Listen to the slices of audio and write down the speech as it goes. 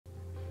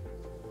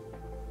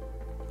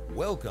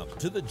Welcome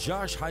to the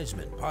Josh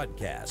Huisman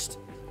Podcast.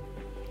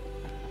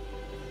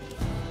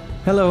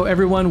 Hello,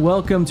 everyone.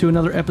 Welcome to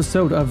another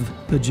episode of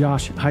the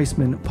Josh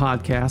Huisman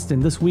Podcast.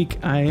 And this week,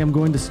 I am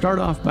going to start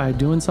off by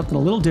doing something a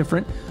little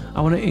different.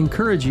 I want to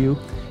encourage you,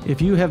 if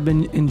you have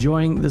been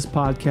enjoying this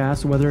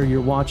podcast, whether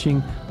you're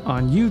watching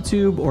on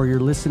YouTube or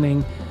you're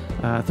listening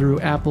through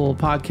Apple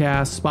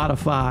Podcasts,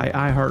 Spotify,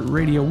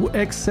 iHeartRadio,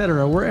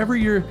 etc., wherever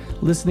you're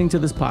listening to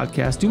this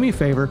podcast, do me a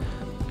favor.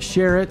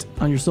 Share it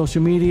on your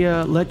social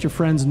media. Let your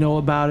friends know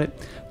about it.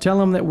 Tell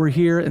them that we're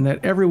here and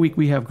that every week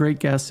we have great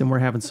guests and we're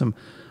having some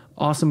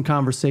awesome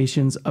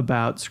conversations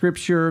about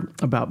scripture,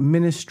 about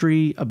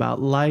ministry,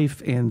 about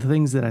life, and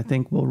things that I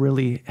think will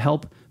really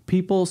help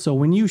people. So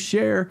when you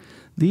share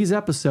these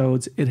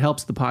episodes, it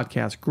helps the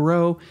podcast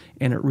grow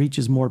and it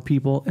reaches more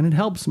people and it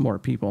helps more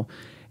people.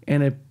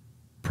 And a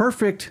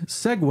perfect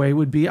segue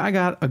would be, I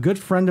got a good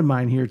friend of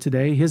mine here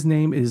today. His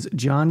name is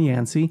John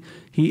Yancey.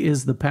 He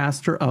is the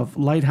pastor of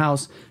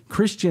Lighthouse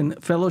Christian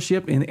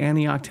Fellowship in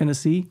Antioch,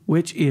 Tennessee,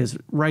 which is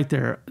right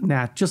there,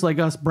 just like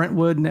us,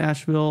 Brentwood,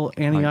 Nashville,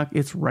 Antioch. Right.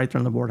 It's right there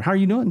on the border. How are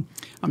you doing?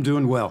 I'm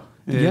doing well.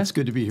 It's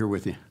good to be here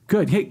with you.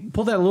 Good. Hey,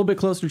 pull that a little bit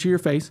closer to your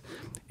face.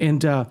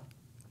 And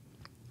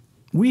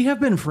we have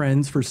been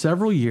friends for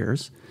several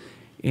years.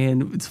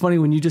 And it's funny,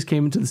 when you just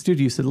came into the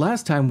studio, you said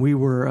last time we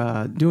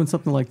were doing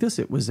something like this,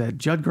 it was at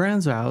Judd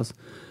Granzow's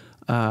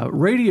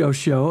radio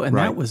show, and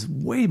that was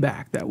way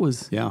back. That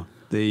was... Yeah,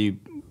 the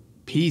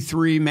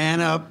P3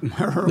 Man Up,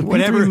 or the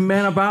whatever. P3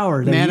 Man Up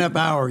Hour. Man Up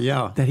Hour,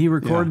 yeah. That he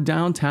recorded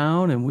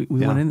downtown, and we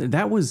went in there.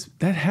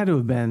 That had to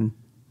have been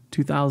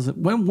 2000.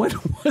 When was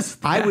that?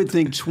 I would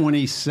think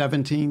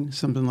 2017,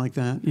 something like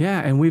that. Yeah,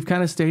 and we've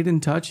kind of stayed in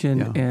touch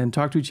and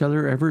talked to each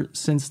other ever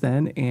since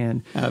then.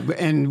 And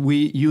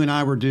you and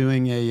I were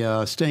doing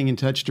a staying in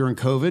touch during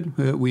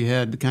COVID. We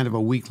had kind of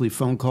a weekly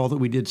phone call that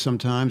we did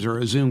sometimes, or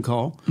a Zoom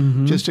call,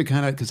 just to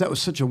kind of, because that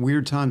was such a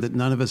weird time that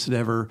none of us had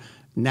ever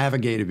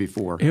navigated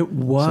before. It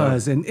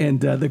was, so.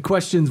 and the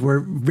questions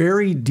were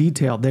very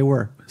detailed. They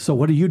were, so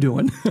what are you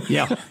doing?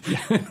 Yeah.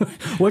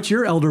 What's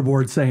your elder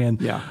board saying?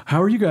 Yeah.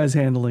 How are you guys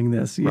handling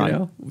this? You right.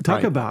 know,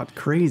 talk about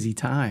crazy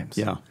times.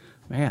 Yeah.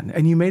 Man,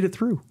 and you made it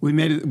through. We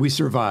made it. We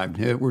survived.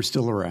 We're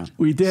still around.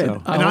 We did.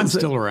 So, and I'm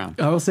still around.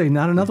 I will say,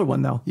 not another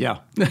one, though. Yeah.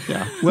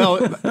 Yeah. Well,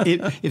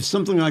 if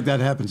something like that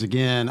happens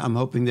again, I'm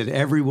hoping that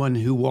everyone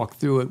who walked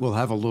through it will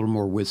have a little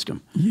more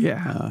wisdom.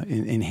 Yeah.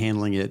 In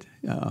handling it.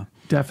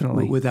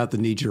 Definitely. Without the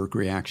knee-jerk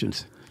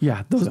reactions.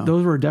 Yeah.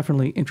 Those were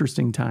definitely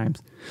interesting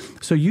times.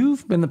 So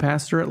you've been the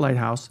pastor at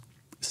Lighthouse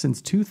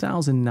since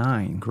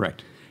 2009.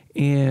 Correct.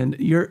 And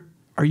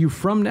are you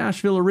from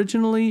Nashville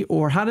originally,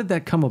 or how did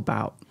that come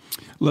about?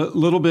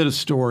 Little bit of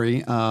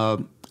story.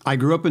 I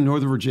grew up in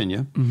Northern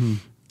Virginia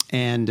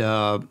and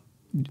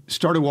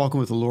started walking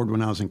with the Lord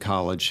when I was in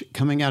college.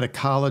 Coming out of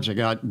college, I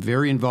got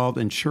very involved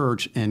in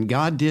church, and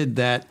God did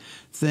that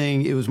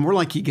thing. It was more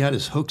like he got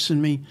his hooks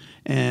in me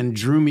and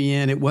drew me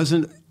in. It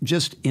wasn't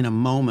just in a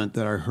moment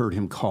that I heard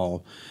him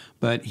call,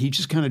 but he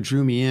just kind of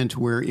drew me in to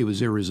where it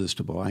was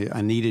irresistible.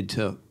 I needed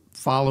to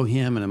follow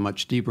him in a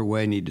much deeper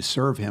way, needed to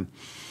serve him.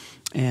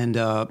 And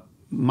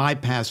my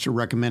pastor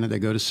recommended I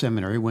go to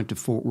seminary. I went to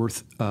Fort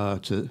Worth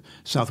to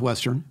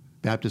Southwestern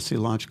Baptist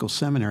Theological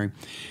Seminary.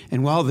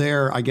 And while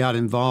there, I got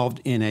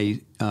involved in a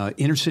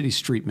inner city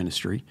street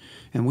ministry.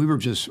 And we were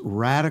just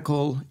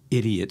radical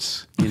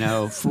idiots,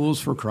 fools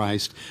for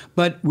Christ.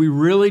 But we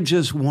really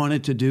just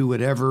wanted to do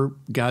whatever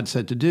God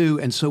said to do.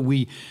 And so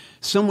we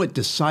somewhat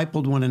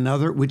discipled one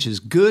another, which is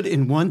good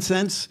in one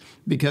sense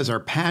because our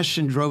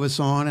passion drove us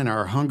on and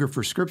our hunger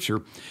for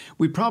Scripture.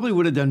 We probably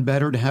would have done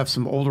better to have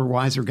some older,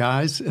 wiser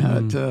guys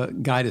to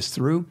guide us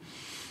through.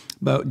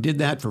 But did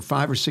that for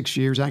 5 or 6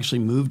 years, actually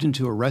moved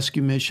into a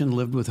rescue mission,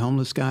 lived with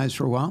homeless guys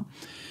for a while.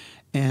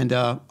 And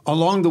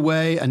along the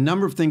way, a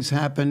number of things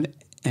happened.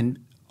 And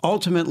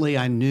ultimately,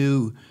 I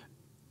knew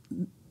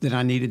that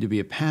I needed to be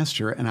a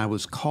pastor, and I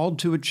was called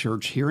to a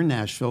church here in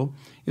Nashville.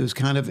 It was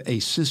kind of a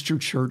sister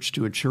church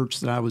to a church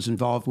that I was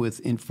involved with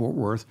in Fort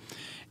Worth,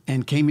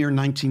 and came here in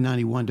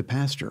 1991 to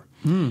pastor.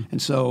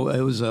 And so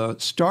it was a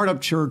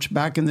startup church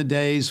back in the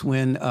days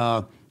when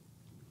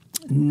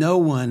no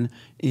one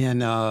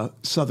in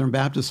Southern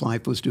Baptist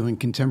life was doing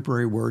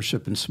contemporary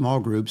worship in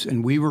small groups,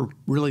 and we were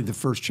really the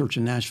first church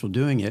in Nashville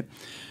doing it.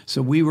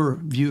 So we were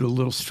viewed a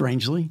little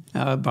strangely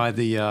by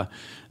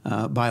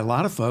a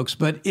lot of folks,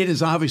 but it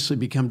has obviously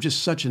become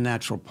just such a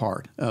natural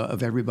part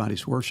of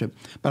everybody's worship.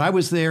 But I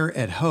was there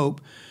at Hope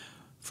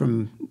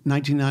from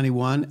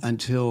 1991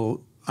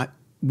 until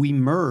we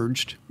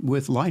merged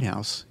with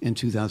Lighthouse in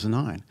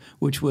 2009,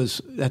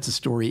 that's a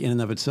story in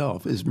and of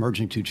itself, is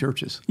merging two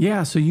churches.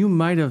 Yeah, so you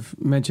might have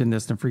mentioned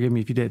this, and forgive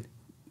me if you did.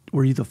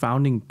 Were you the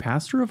founding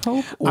pastor of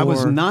Hope? Or? I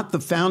was not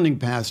the founding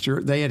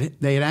pastor. They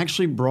had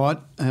actually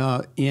brought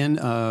in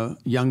a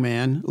young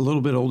man, a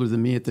little bit older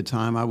than me at the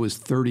time. I was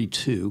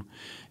 32,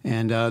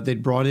 and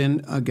they'd brought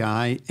in a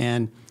guy,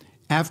 and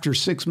after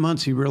 6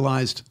 months, he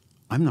realized,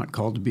 I'm not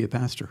called to be a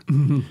pastor.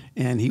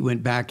 And he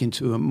went back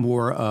into a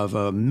more of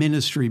a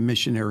ministry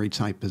missionary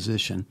type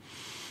position.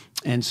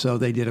 And so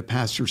they did a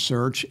pastor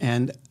search,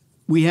 and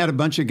we had a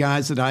bunch of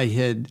guys that I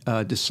had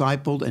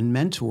discipled and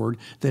mentored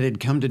that had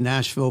come to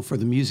Nashville for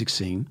the music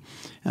scene.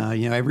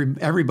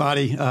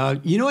 Everybody.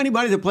 You know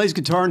anybody that plays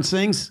guitar and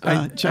sings,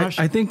 Josh?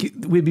 I think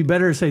we'd be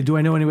better to say, do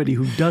I know anybody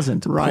who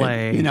doesn't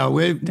play?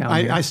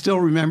 I still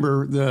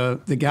remember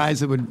the guys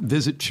that would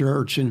visit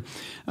church, and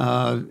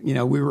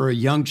we were a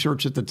young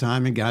church at the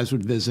time, and guys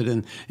would visit,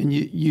 and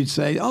you'd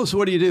say, "Oh, so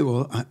what do you do?"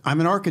 "Well,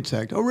 I'm an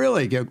architect." "Oh,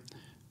 really?" Go,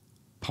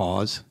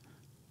 pause.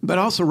 But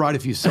also write a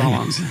few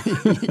songs.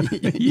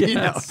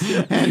 Yes.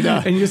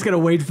 And you just got to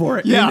wait for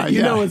it. Yeah,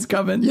 you know it's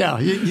coming. Yeah,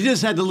 you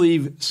just had to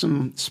leave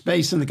some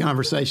space in the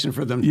conversation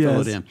for them to fill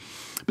it in.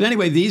 But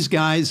anyway, these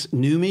guys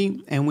knew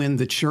me, and when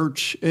the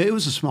church, it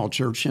was a small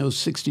church,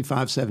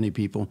 65, 70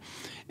 people,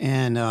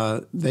 and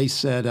they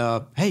said,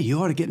 "Hey, you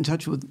ought to get in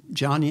touch with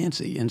John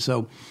Yancey." And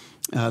so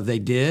they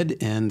did,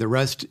 and the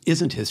rest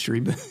isn't history,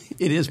 but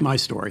it is my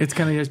story. It's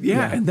kind of,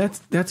 and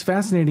that's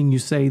fascinating. You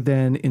say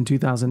then in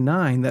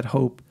 2009 that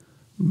Hope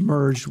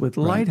merged with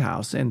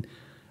Lighthouse. And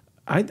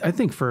I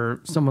think for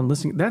someone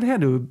listening, that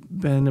had to have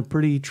been a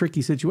pretty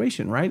tricky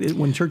situation, right?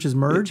 When churches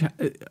merge,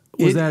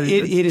 was that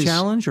a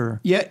challenge? Or?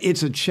 Yeah,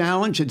 it's a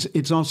challenge.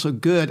 It's also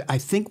good. I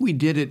think we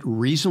did it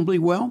reasonably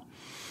well.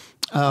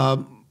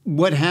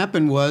 What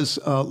happened was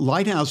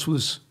Lighthouse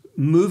was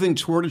moving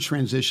toward a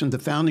transition. The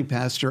founding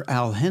pastor,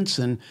 Al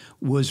Henson,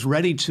 was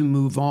ready to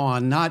move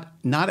on, not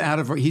out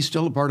of he's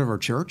still a part of our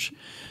church,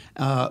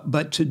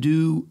 but to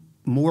do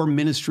more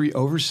ministry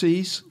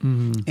overseas.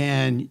 Mm-hmm.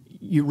 And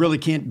you really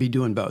can't be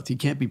doing both. You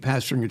can't be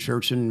pastoring a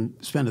church and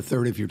spend a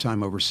third of your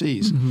time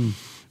overseas. Mm-hmm.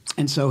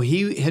 And so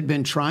he had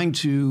been trying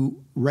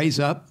to raise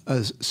up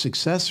a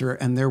successor,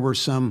 and there were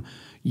some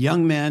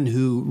young men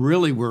who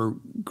really were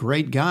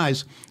great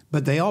guys,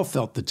 but they all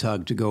felt the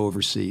tug to go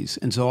overseas.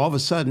 And so all of a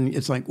sudden,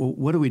 it's like, well,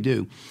 what do we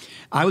do?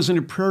 I was in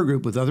a prayer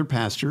group with other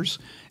pastors,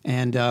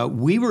 and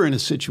we were in a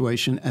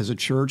situation as a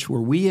church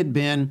where we had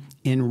been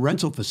in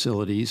rental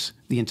facilities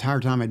the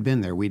entire time I'd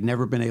been there. We'd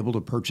never been able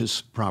to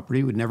purchase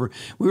property. We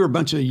were a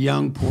bunch of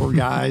young, poor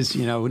guys,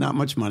 not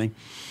much money.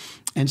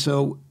 And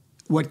so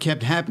what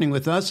kept happening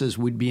with us is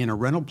we'd be in a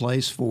rental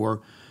place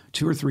for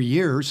 2 or 3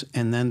 years,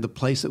 and then the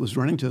place that was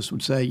running to us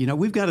would say,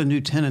 we've got a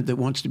new tenant that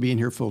wants to be in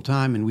here full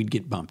time, and we'd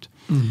get bumped.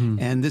 Mm-hmm.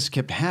 And this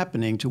kept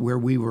happening to where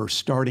we were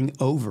starting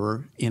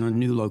over in a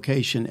new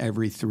location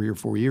every 3 or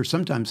 4 years,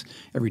 sometimes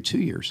every 2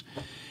 years.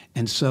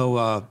 And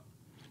so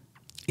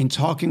in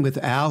talking with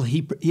Al,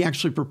 he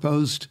actually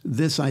proposed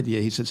this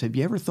idea. He says, "Have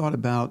you ever thought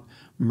about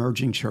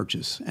merging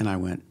churches?" And I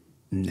went,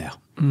 "No."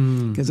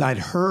 Because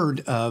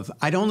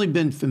I'd only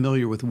been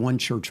familiar with one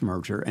church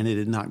merger, and it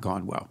had not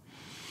gone well.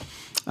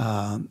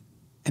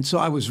 And so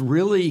I was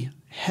really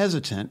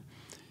hesitant.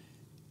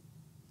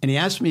 And he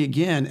asked me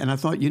again, and I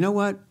thought, you know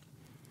what?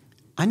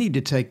 I need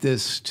to take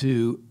this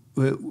to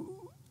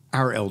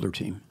our elder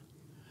team,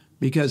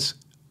 because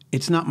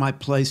it's not my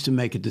place to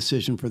make a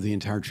decision for the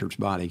entire church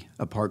body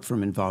apart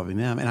from involving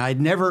them. And I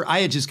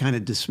had just kind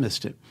of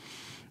dismissed it.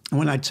 And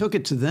when I took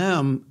it to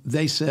them,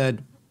 they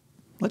said,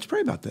 "Let's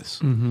pray about this."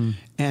 Mm-hmm.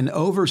 And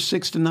over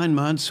 6 to 9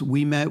 months,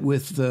 we met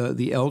with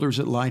the elders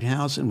at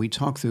Lighthouse, and we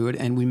talked through it,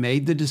 and we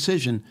made the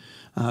decision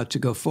to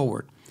go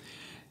forward.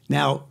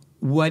 Now,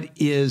 what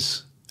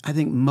is, I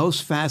think,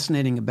 most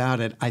fascinating about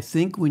it, I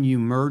think when you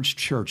merge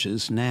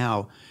churches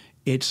now,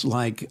 it's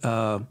like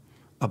a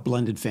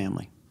blended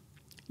family.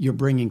 You're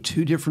bringing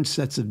two different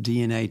sets of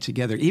DNA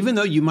together, even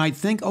though you might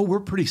think, oh, we're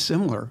pretty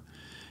similar.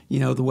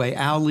 The way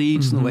Al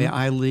leads, mm-hmm. and the way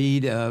I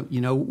lead.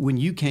 When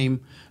you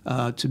came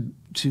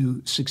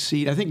to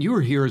succeed, I think you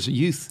were here as a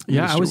youth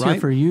minister, I was right?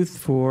 here for youth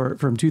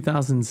from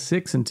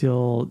 2006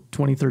 until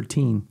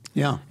 2013.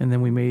 Yeah, and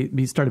then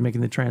we started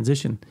making the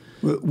transition,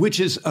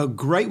 which is a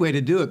great way to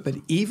do it. But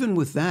even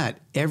with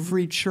that,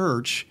 every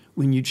church,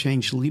 when you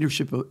change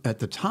leadership at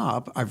the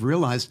top, I've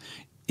realized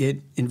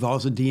it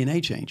involves a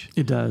DNA change.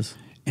 It does.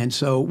 And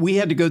so we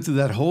had to go through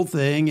that whole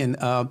thing, and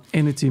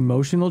it's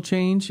emotional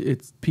change.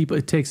 It's people.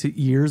 It takes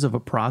years of a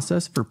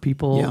process for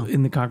people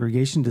in the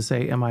congregation to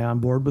say, "Am I on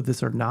board with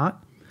this or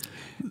not?"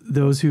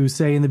 Those who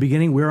say in the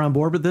beginning, "We're on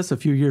board with this," a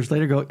few years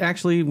later go,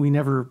 "Actually, we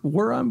never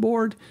were on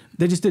board."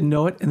 They just didn't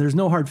know it, and there's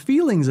no hard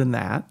feelings in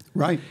that.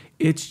 Right.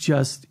 It's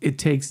just it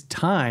takes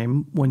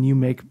time when you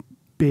make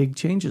big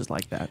changes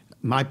like that.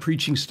 My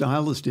preaching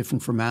style is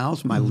different from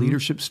Al's. My mm-hmm.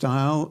 leadership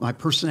style, my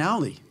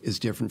personality is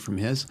different from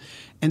his.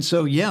 And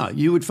so,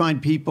 you would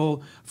find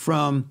people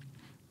from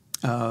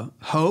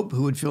Hope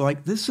who would feel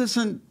like this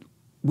isn't,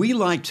 we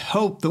liked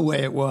Hope the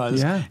way it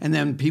was. Yeah. And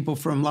then people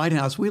from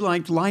Lighthouse, we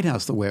liked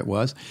Lighthouse the way it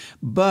was.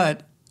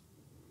 But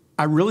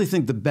I really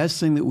think the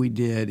best thing that we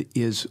did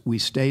is we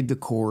stayed the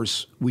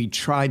course. We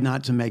tried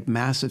not to make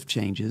massive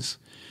changes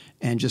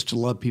and just to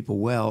love people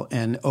well.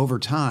 And over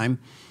time,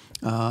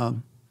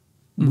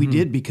 we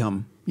did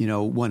become,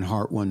 one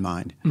heart, one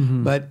mind.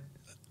 Mm-hmm. But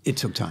it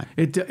took time.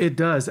 It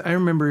does. I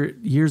remember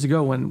years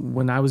ago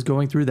when I was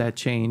going through that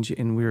change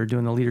and we were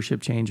doing the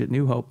leadership change at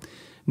New Hope,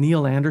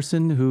 Neil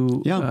Anderson,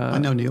 who... Yeah, I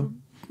know Neil.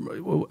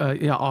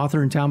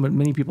 Author in town, but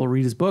many people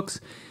read his books.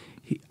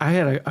 I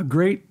had a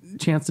great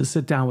chance to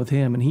sit down with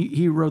him, and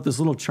he wrote this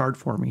little chart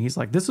for me. He's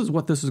like, this is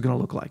what this is going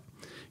to look like.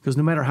 Because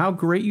no matter how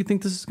great you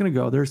think this is going to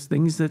go, there's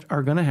things that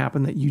are going to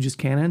happen that you just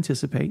can't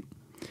anticipate.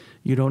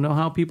 You don't know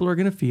how people are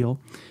going to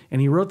feel.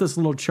 And he wrote this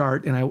little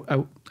chart, and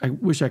I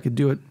wish I could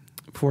do it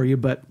for you,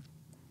 but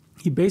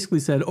he basically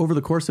said, over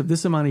the course of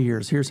this amount of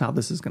years, here's how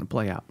this is going to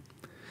play out.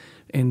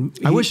 And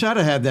I wish I'd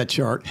have had that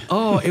chart.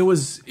 Oh, it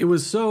was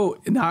so.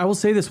 Now I will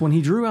say this: when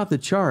he drew out the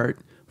chart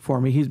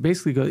for me, he's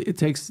basically it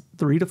takes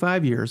 3 to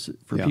 5 years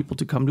for people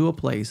to come to a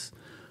place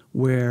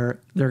where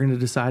they're going to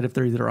decide if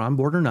they're either on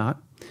board or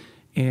not.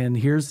 And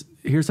here's how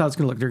it's going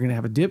to look. They're going to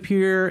have a dip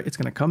here. It's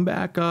going to come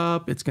back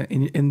up. It's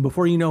going and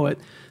before you know it,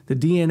 the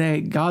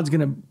DNA, God's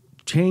going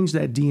to change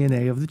that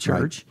DNA of the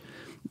church,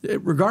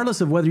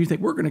 regardless of whether you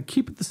think we're going to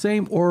keep it the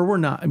same or we're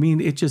not. I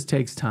mean, it just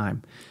takes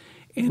time.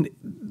 And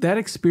that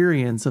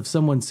experience of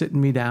someone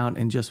sitting me down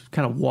and just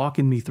kind of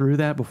walking me through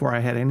that before I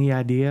had any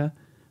idea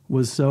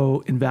was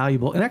so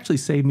invaluable. It actually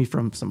saved me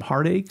from some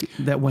heartache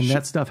that when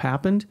that stuff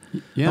happened,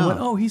 I went,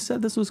 oh, he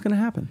said this was going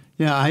to happen.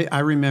 Yeah, I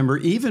remember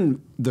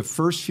even the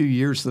first few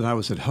years that I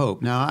was at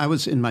Hope. Now, I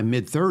was in my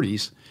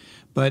mid-30s,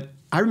 but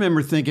I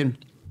remember thinking,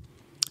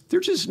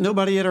 there's just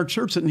nobody at our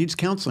church that needs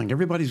counseling.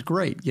 Everybody's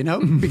great,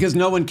 because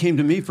no one came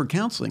to me for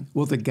counseling.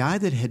 Well, the guy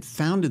that had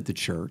founded the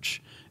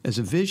church as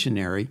a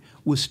visionary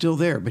was still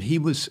there, but he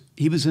was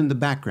in the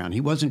background.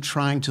 He wasn't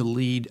trying to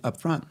lead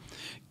up front.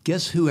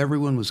 Guess who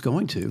everyone was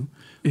going to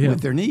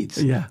with their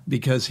needs? Yeah.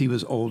 Because he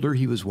was older,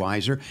 he was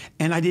wiser,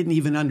 and I didn't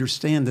even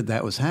understand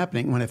that was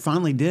happening. When I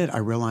finally did, I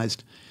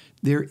realized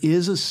there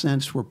is a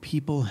sense where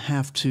people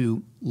have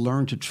to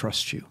learn to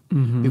trust you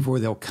before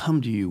they'll come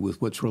to you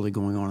with what's really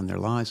going on in their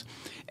lives.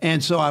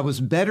 And so I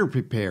was better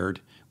prepared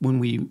when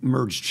we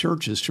merged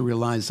churches to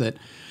realize that,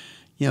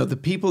 the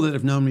people that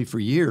have known me for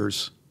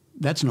years,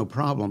 that's no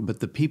problem. But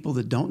the people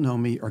that don't know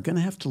me are going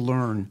to have to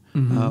learn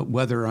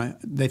whether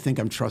they think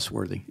I'm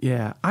trustworthy.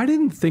 Yeah, I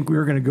didn't think we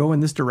were going to go in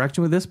this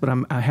direction with this, but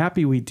I'm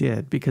happy we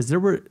did, because there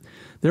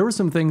were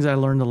some things I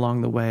learned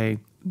along the way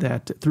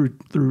that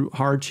through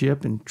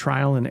hardship and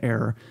trial and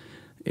error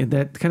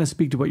that kind of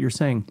speak to what you're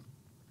saying.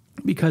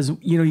 Because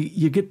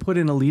you get put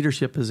in a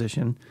leadership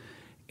position,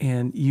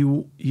 and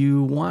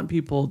you want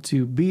people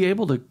to be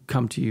able to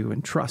come to you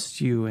and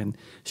trust you and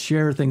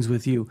share things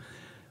with you.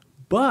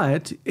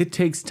 But it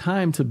takes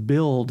time to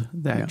build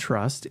that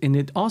trust, and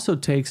it also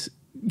takes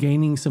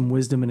gaining some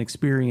wisdom and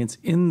experience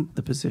in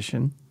the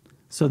position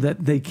so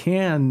that they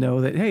can know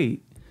that,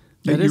 hey,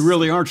 that you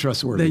really are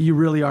trustworthy. That you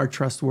really are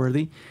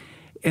trustworthy.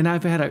 And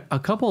I've had a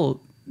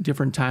couple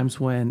different times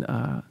when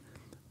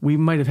we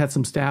might have had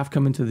some staff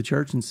come into the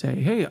church and say,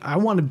 hey, I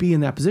want to be in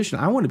that position.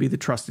 I want to be the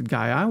trusted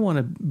guy. I want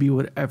to be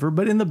whatever.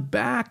 But in the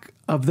back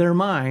of their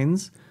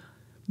minds,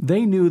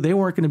 they knew they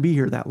weren't going to be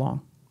here that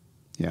long.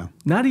 Yeah.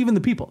 Not even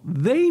the people.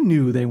 They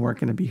knew they weren't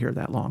going to be here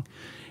that long.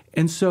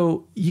 And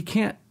so you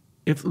can't,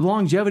 if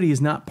longevity is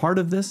not part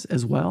of this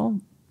as well,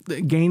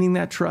 gaining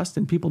that trust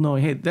and people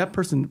knowing, hey, that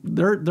person,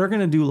 they're going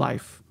to do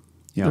life.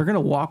 Yeah. They're going to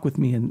walk with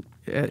me in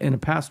a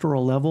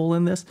pastoral level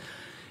in this.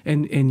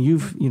 And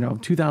you've,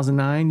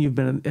 2009, you've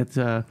been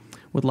at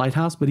with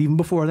Lighthouse, but even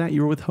before that,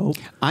 you were with Hope.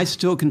 I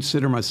still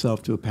consider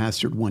myself to have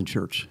pastored one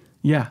church.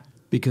 Yeah.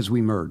 Because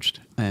we merged.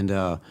 And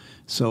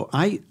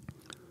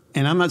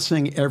and I'm not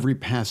saying every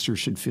pastor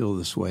should feel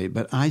this way,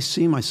 but I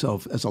see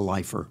myself as a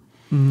lifer.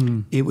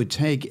 Mm-hmm. It would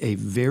take a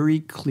very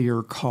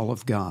clear call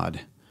of God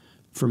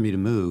for me to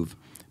move,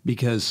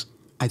 because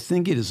I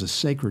think it is a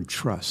sacred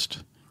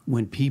trust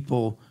when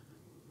people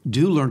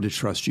do learn to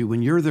trust you.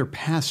 When you're their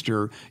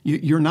pastor,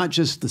 you're not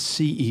just the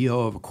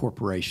CEO of a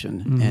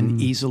corporation and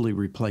easily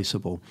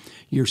replaceable.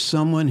 You're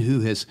someone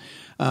who has,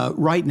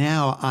 right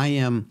now I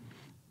am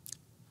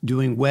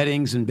doing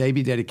weddings and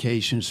baby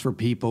dedications for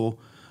people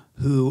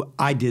who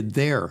I did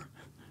their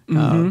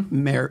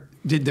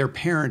did their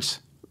parents'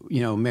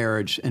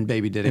 marriage and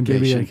baby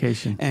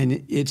dedication.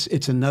 And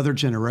it's another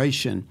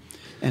generation.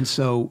 And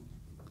so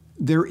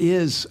there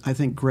is, I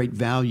think, great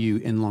value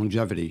in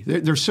longevity.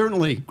 There's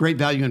certainly great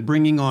value in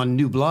bringing on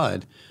new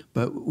blood,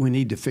 but we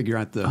need to figure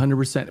out the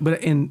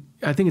 100%. And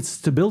I think it's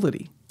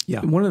stability.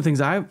 Yeah. One of the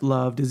things I've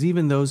loved is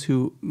even those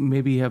who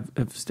maybe have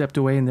stepped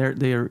away and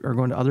they are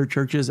going to other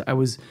churches.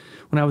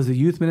 When I was the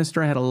youth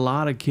minister, I had a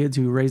lot of kids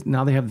who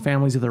now they have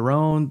families of their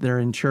own. They're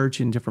in church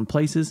in different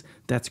places.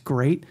 That's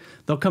great.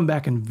 They'll come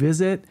back and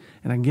visit,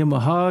 and I can give them a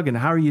hug and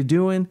how are you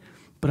doing?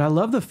 But I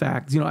love the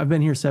fact, I've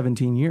been here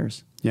 17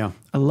 years. Yeah.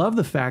 I love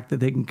the fact that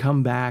they can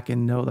come back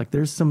and know like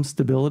there's some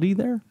stability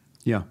there.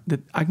 Yeah. That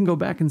I can go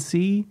back and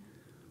see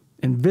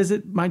and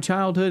visit my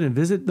childhood and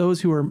visit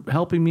those who are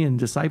helping me and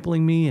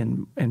discipling me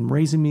and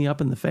raising me up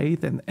in the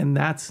faith. And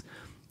that's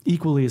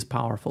equally as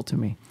powerful to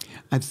me.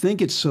 I think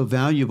it's so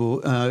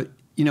valuable.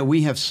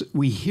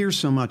 We hear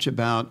so much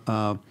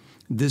about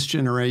this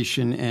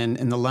generation and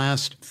in the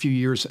last few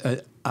years,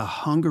 a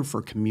hunger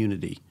for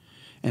community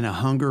and a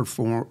hunger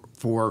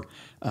for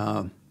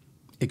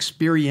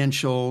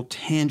experiential,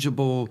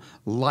 tangible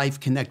life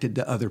connected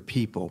to other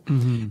people.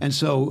 Mm-hmm. And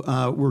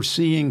so we're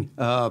seeing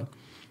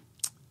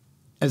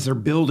as they're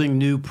building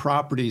new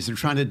properties, they're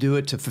trying to do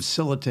it to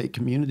facilitate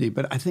community.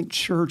 But I think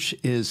church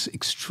is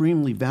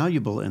extremely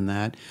valuable in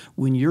that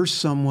when you're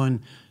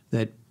someone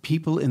that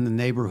people in the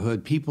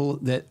neighborhood, people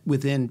that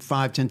within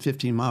 5, 10,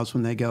 15 miles,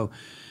 when they go,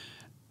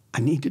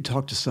 I need to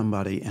talk to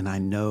somebody, and I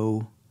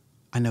know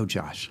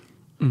Josh.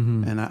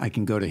 Mm-hmm. And I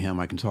can go to him.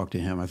 I can talk to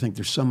him. I think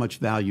there's so much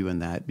value in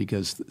that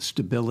because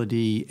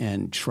stability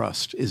and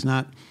trust is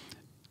not,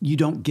 you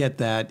don't get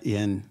that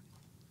in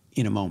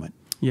a moment.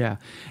 Yeah.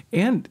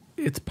 And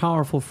it's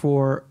powerful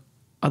for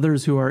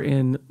others who are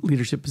in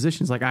leadership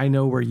positions. Like I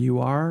know where you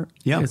are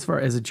as far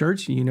as a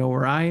church, you know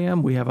where I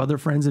am. We have other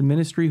friends in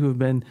ministry who have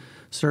been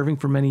serving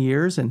for many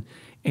years and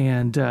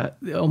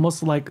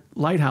almost like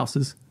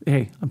lighthouses.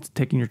 Hey, I'm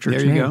taking your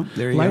church name.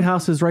 There you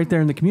Lighthouse is right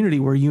there in the community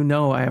where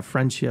I have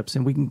friendships,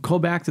 and we can go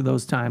back to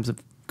those times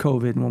of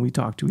COVID and when we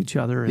talk to each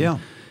other.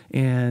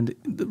 And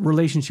the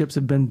relationships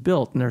have been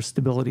built, and there's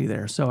stability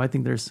there. So I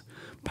think there's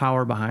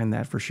power behind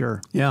that for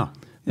sure. Yeah,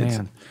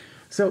 man.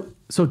 So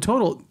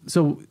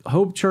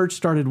Hope Church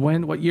started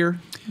when? What year?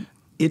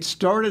 It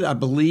started, I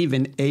believe,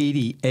 in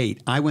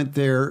 88. I went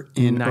there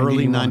in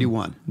early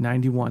 91.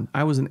 91.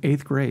 I was in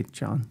 8th grade,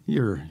 John.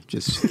 You're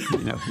just,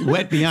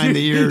 wet behind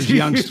the ears,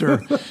 youngster.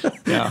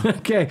 Yeah.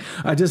 Okay.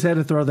 I just had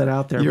to throw that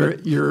out there.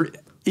 You're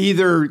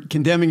either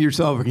condemning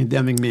yourself or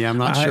condemning me. I'm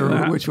not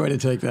sure which way to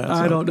take that.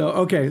 I don't know.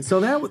 Okay.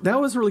 So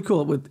that was really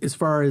cool as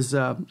far as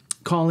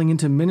calling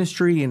into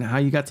ministry and how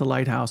you got to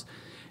Lighthouse.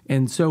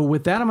 And so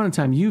with that amount of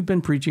time, you've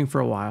been preaching for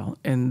a while,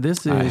 and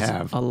this is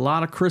a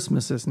lot of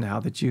Christmases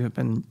now that you have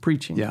been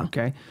preaching. Yeah.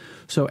 Okay.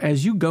 So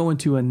as you go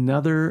into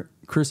another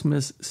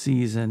Christmas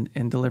season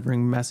and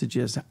delivering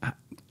messages,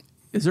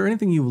 is there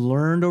anything you've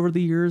learned over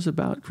the years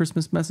about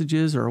Christmas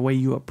messages or a way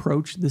you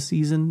approach the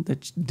season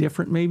that's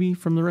different maybe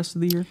from the rest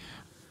of the year?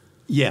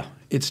 Yeah,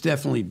 it's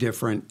definitely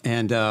different.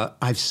 And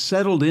I've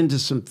settled into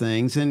some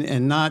things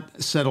and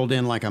not settled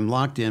in like I'm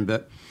locked in,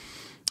 but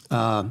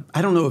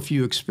I don't know if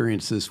you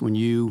experienced this when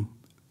you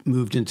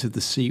moved into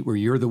the seat where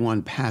you're the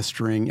one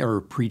pastoring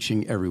or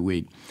preaching every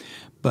week.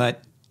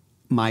 But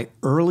my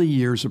early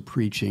years of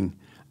preaching,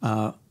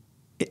 I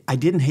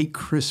didn't hate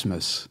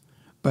Christmas,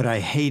 but I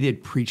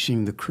hated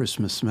preaching the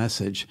Christmas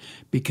message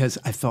because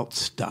I felt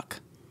stuck.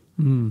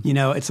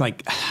 It's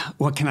like,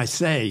 what can I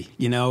say?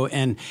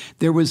 And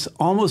there was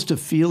almost a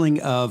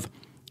feeling of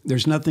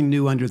there's nothing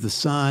new under the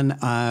sun.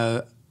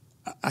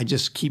 I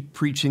just keep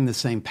preaching the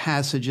same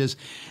passages,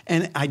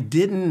 and I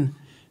didn't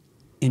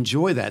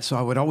enjoy that. So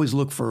I would always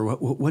look for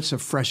what's a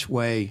fresh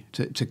way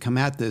to come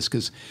at this,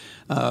 because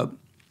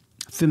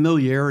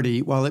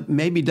familiarity, while it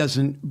maybe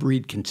doesn't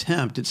breed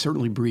contempt, it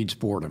certainly breeds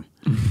boredom.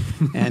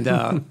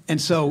 And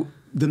so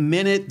the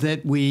minute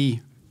that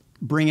we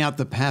bring out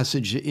the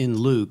passage in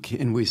Luke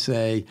and we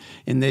say,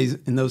 in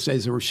those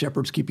days there were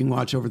shepherds keeping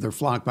watch over their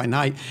flock by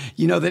night,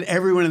 that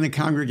everyone in the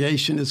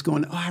congregation is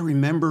going, oh, I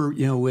remember,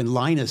 when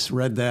Linus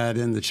read that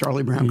in the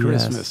Charlie Brown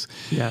Christmas.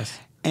 Yes.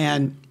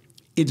 And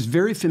it's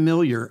very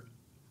familiar,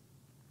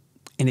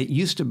 and it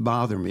used to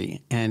bother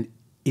me, and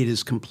it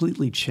has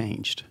completely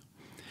changed.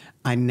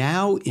 I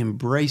now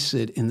embrace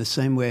it in the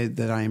same way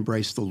that I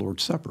embrace the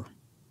Lord's Supper.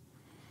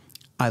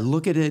 I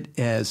look at it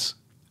as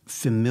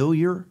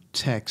familiar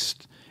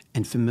text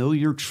and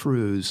familiar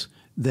truths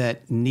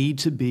that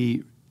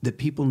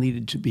people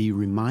needed to be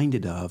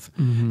reminded of,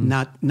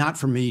 not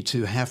for me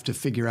to have to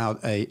figure out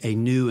a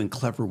new and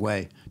clever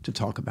way to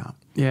talk about.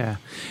 Yeah.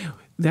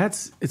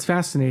 It's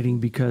fascinating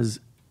because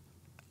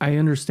I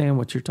understand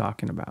what you're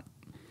talking about.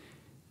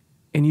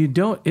 And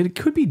it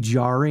could be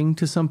jarring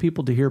to some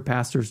people to hear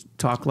pastors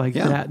talk like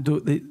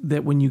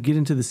that when you get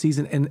into the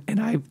season. And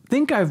I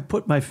think I've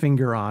put my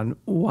finger on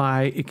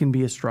why it can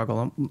be a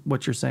struggle.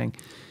 What you're saying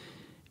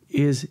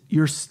is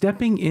you're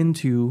stepping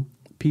into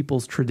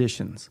people's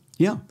traditions.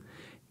 Yeah.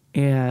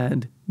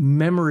 And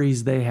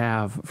memories they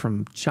have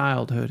from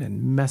childhood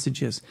and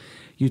messages.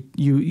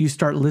 You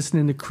start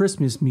listening to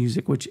Christmas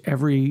music, which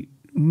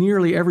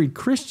nearly every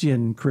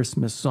Christian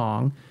Christmas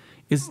song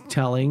is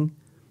telling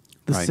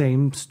the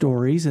same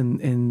stories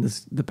and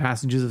the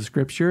passages of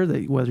Scripture,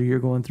 that whether you're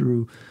going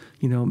through,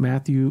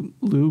 Matthew,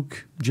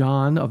 Luke,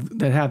 John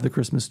that have the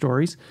Christmas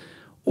stories,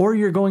 or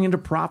you're going into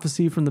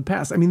prophecy from the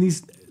past. I mean,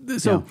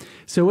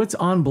 so it's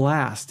on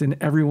blast in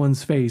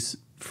everyone's face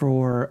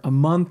for a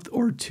month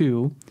or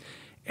two,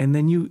 and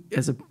then you,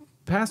 as a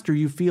pastor,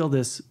 you feel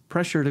this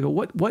pressure to go,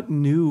 what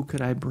new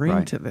could I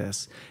bring to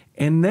this?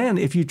 And then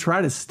if you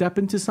try to step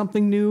into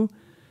something new,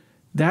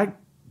 that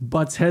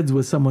butts heads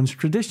with someone's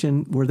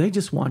tradition where they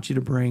just want you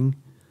to bring.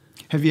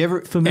 Have you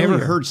ever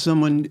heard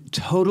someone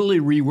totally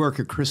rework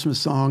a Christmas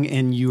song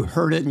and you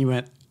heard it and you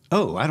went,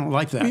 oh, I don't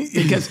like that,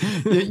 because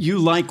you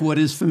like what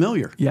is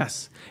familiar?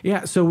 Yes.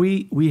 Yeah. So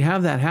we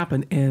have that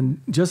happen.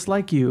 And just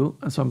like you,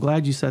 so I'm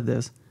glad you said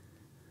this,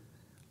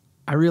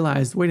 I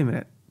realized, wait a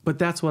minute, but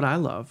that's what I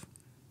love.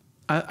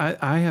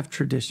 I have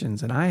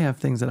traditions and I have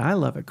things that I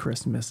love at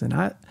Christmas.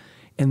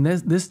 And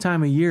this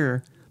time of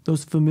year,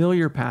 those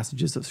familiar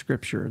passages of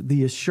Scripture,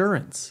 the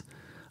assurance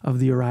of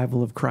the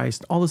arrival of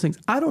Christ, all those things,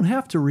 I don't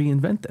have to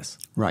reinvent this.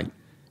 Right.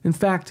 In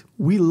fact,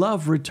 we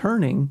love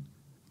returning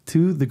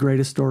to the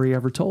greatest story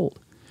ever told.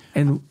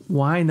 And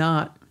why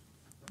not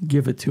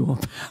give it to them?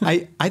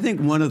 I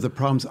think one of the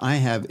problems I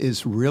have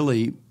is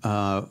really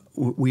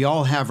we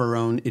all have our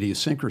own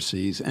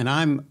idiosyncrasies, and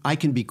I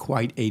can be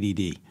quite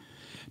ADD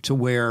to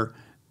where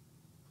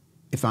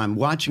if I'm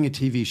watching a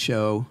TV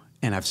show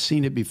and I've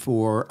seen it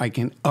before,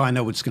 I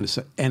know what it's going to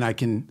say, and I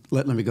can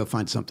let me go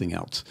find something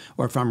else.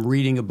 Or if I'm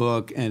reading a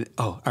book and,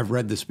 I've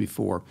read this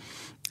before.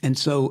 And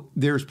so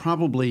there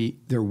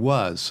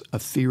was a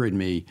fear in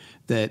me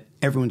that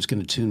everyone's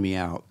going to tune me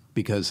out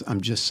because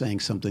I'm just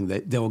saying something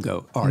that they'll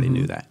go, I already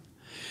knew that.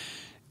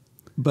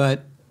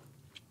 But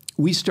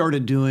we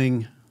started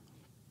doing,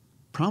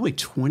 probably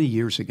 20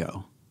 years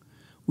ago,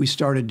 we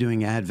started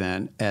doing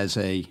Advent as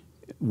a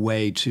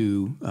way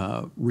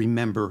to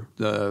remember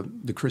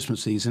the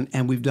Christmas season,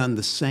 and we've done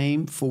the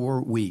same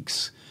 4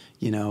 weeks.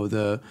 You know,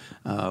 the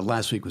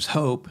last week was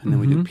hope, and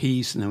then we do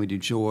peace, and then we do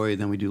joy,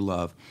 then we do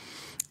love.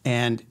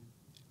 And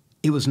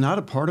it was not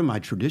a part of my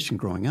tradition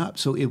growing up,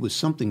 so it was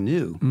something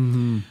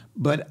new.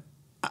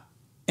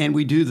 And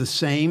we do the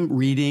same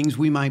readings.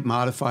 We might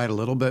modify it a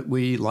little bit.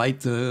 We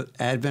light the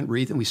Advent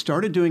wreath, and we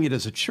started doing it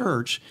as a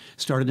church,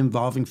 started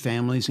involving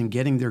families and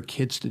getting their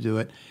kids to do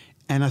it.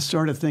 And I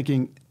started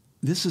thinking,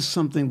 this is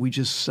something we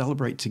just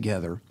celebrate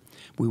together.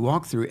 We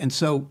walk through. And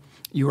so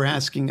you were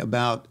asking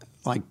about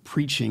like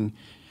preaching.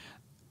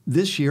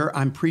 This year,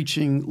 I'm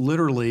preaching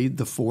literally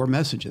the 4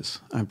 messages.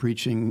 I'm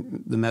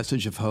preaching the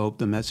message of hope,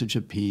 the message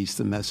of peace,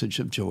 the message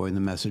of joy, and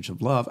the message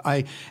of love.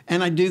 I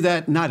do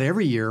that not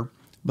every year,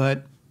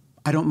 but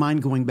I don't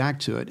mind going back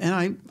to it.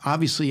 And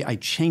I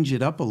change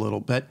it up a little,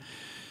 but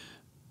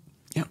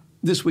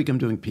this week I'm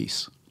doing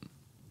peace.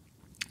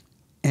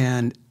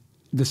 And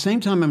the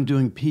same time I'm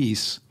doing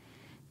peace,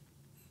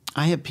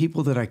 I have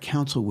people that I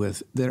counsel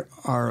with that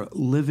are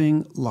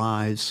living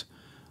lives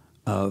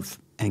of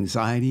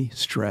anxiety,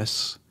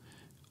 stress,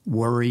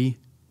 worry,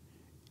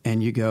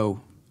 and you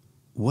go,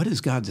 what is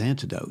God's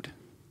antidote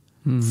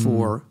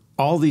for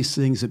all these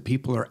things that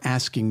people are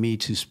asking me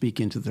to speak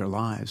into their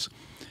lives?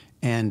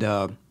 And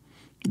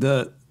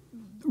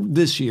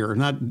this year,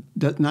 not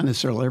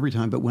necessarily every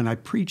time, but when I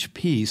preach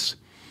peace,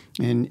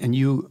 and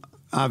you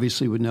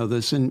obviously would know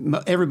this, and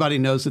everybody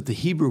knows that the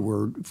Hebrew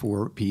word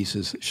for peace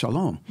is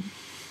shalom.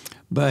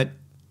 But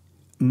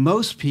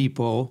most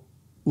people,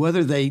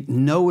 whether they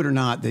know it or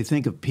not, they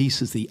think of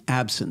peace as the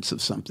absence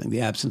of something,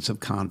 the absence of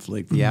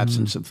conflict, the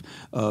absence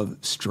of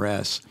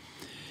stress.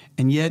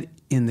 And yet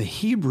in the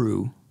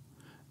Hebrew,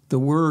 the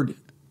word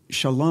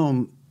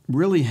shalom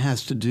really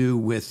has to do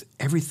with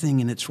everything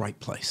in its right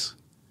place,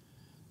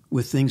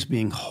 with things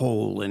being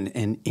whole and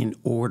in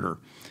order.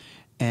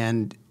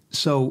 And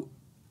so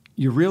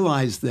you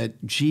realize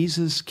that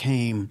Jesus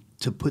came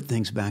to put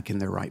things back in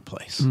their right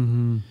place.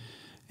 And,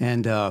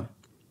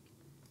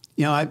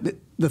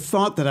 the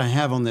thought that I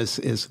have on this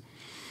is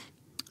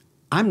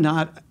I'm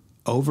not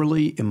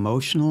overly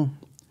emotional,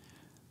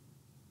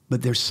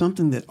 but there's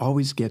something that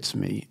always gets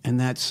me, and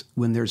that's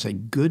when there's a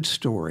good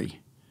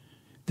story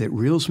that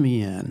reels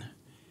me in,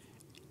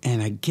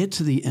 and I get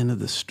to the end of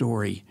the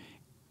story,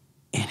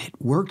 and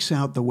it works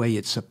out the way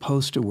it's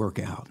supposed to work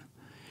out.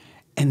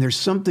 And there's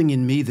something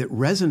in me that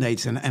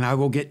resonates, and I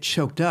will get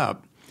choked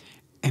up.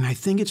 And I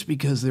think it's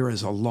because there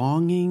is a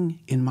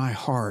longing in my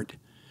heart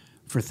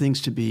for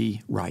things to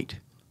be right.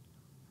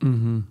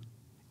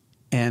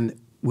 And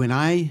when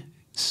I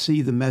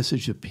see the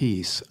message of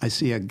peace, I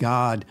see a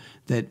God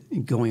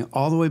that going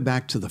all the way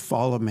back to the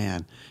fall of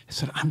man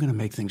said, I'm going to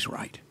make things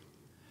right.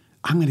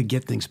 I'm going to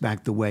get things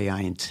back the way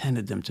I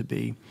intended them to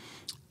be.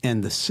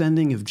 And the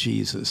sending of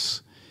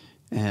Jesus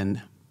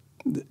and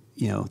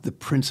the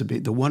Prince of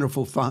Peace, the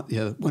wonderful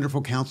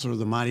Counselor,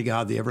 the mighty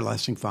God, the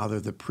everlasting Father,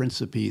 the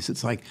Prince of Peace.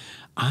 It's like,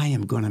 I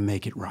am going to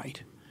make it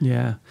right.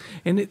 Yeah.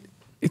 And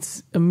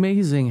it's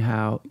amazing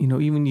how,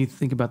 even you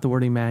think about the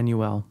word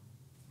Emmanuel,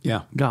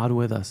 God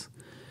with us.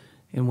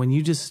 And when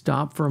you just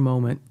stop for a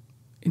moment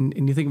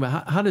and you think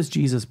about how does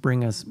Jesus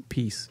bring us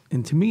peace?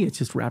 And to me, it's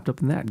just wrapped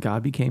up in that.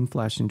 God became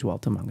flesh and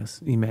dwelt among us.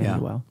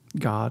 Emmanuel,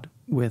 God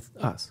with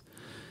us.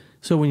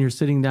 So when you're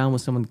sitting down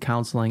with someone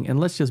counseling, and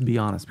let's just be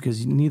honest,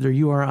 because neither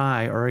you or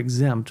I are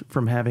exempt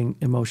from having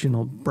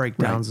emotional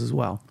breakdowns as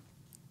well.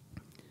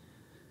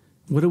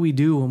 What do we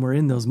do when we're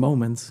in those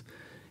moments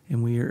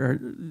and we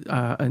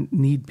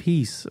need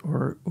peace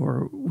or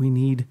we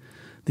need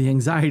the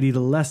anxiety to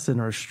lessen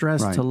or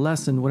stress to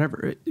lessen,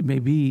 whatever it may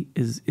be,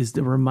 is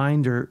the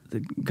reminder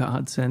that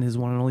God sent his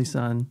one and only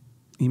Son,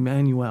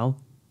 Emmanuel,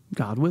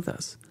 God with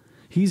us.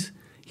 He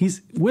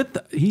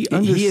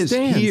understands. He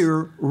is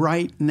here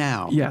right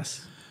now.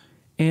 Yes.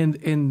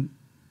 And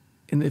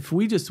if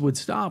we just would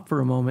stop for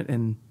a moment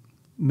and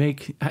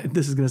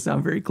this is going to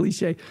sound very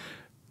cliche,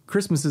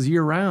 Christmas is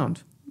year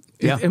round.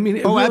 Yeah.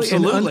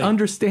 Absolutely.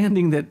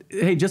 Understanding that,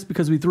 hey, just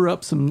because we threw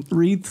up some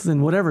wreaths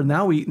and whatever,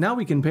 now we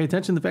can pay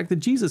attention to the fact that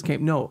Jesus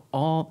came. No,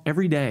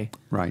 every day.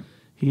 Right.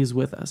 He is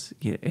with us.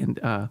 Yeah, and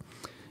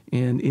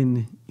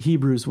in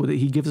Hebrews,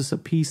 he gives us a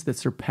peace that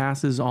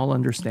surpasses all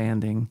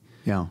understanding.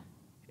 Yeah.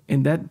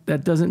 And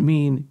that doesn't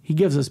mean he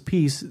gives us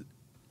peace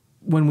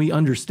when we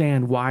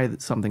understand why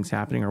something's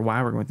happening or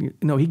why we're going through.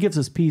 No, he gives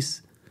us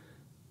peace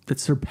that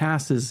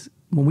surpasses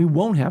when we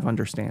won't have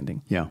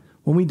understanding. Yeah.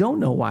 When we don't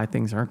know why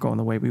things aren't going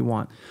the way we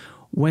want.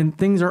 When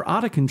things are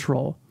out of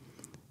control.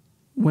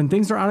 When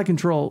things are out of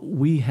control,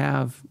 we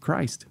have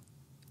Christ.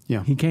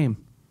 Yeah. He came,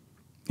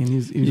 and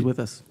he's with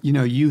us. You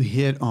know, you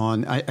hit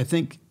on, I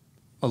think,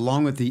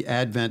 along with the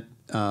Advent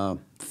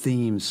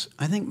themes,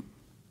 I think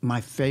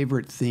my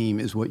favorite theme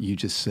is what you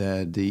just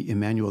said, the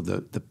Emmanuel,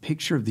 the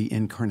picture of the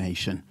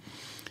incarnation.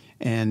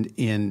 And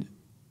in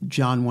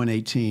John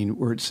 1:18,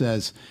 where it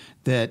says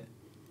that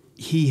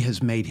he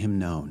has made him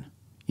known.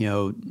 You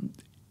know,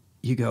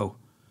 you go,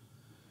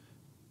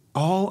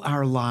 all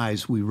our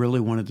lives, we really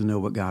wanted to know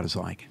what God is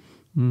like.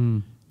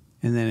 And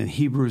then in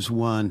Hebrews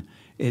 1,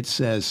 it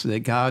says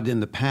that God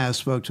in the past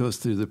spoke to us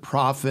through the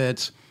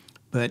prophets,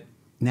 but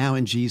now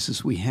in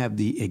Jesus, we have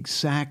the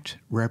exact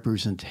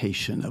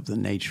representation of the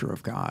nature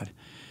of God.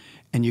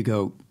 And you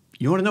go,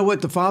 you want to know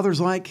what the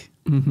Father's like?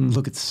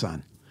 Look at the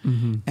Son.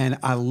 And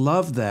I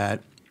love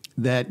that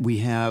we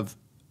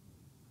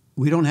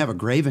don't have a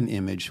graven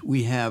image.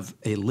 We have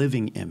a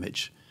living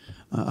image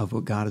of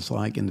what God is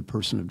like in the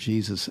person of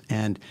Jesus.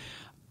 And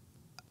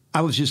I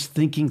was just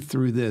thinking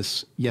through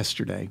this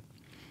yesterday,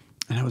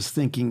 and I was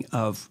thinking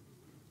of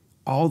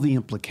all the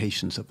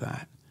implications of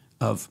that,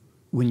 of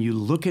when you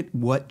look at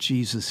what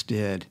Jesus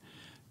did,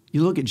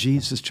 you look at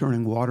Jesus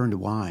turning water into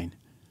wine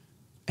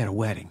at a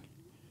wedding.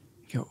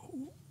 You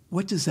go,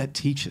 what does that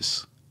teach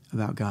us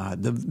about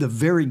God? The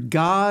very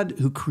God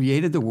who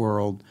created the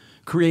world,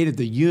 created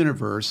the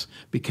universe,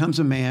 becomes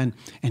a man,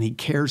 and he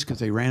cares because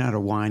they ran out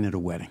of wine at a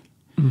wedding.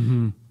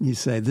 You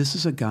say, this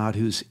is a God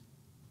who's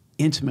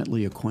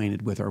intimately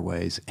acquainted with our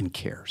ways and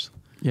cares.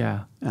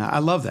 Yeah. I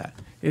love that.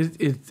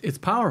 It's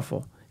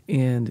powerful.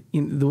 And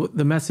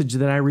the message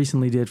that I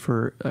recently did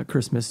for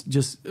Christmas,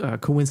 just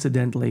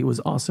coincidentally, was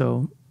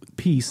also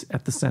peace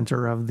at the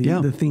center of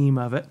the theme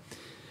of it.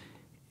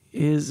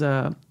 Is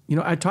I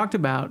talked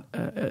about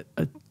a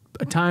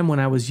time when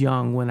I was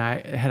young when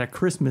I had a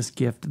Christmas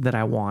gift that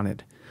I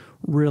wanted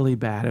really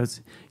bad. It was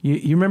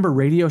you remember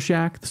Radio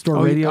Shack, the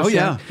store Radio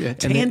Shack? Yeah,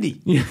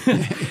 Tandy.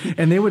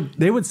 And they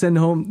would send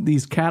home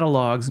these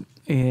catalogs.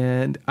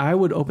 And I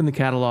would open the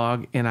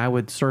catalog and I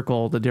would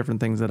circle the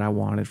different things that I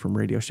wanted from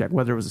Radio Shack,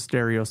 whether it was a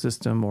stereo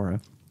system or a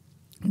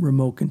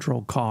remote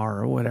control car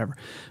or whatever.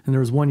 And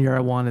there was one year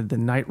I wanted the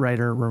Knight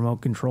Rider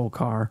remote control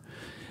car.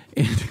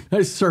 And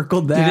I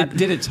circled that.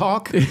 Did it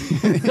talk?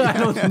 I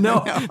don't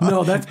know.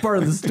 No, that's part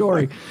of the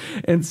story.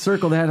 And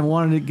circled that and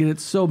wanted to get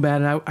it so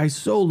bad. And I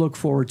so look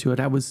forward to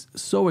it. I was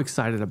so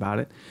excited about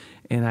it.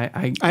 And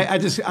I'm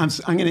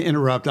going to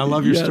interrupt. I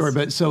love your story,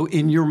 but so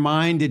in your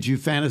mind, did you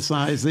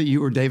fantasize that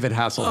you were David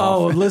Hasselhoff?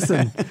 Oh,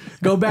 listen,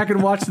 go back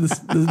and watch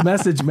this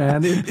message,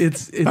 man.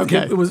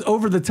 It was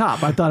over the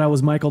top. I thought I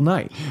was Michael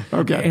Knight.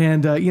 Okay.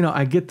 And,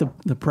 I get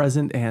the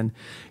present. And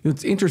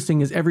what's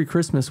interesting is every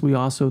Christmas, we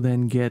also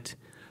then get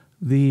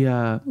the,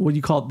 what do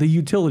you call it? The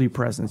utility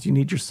presents. You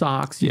need your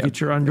socks, you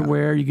get your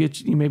underwear, you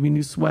get maybe a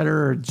new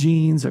sweater or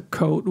jeans, a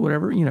coat,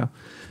 whatever, And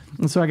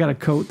so I got a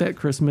coat that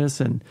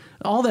Christmas, and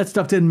all that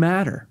stuff didn't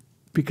matter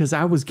because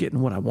I was getting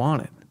what I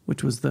wanted,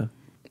 which was the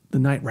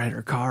Knight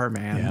Rider car,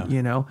 man.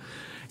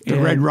 The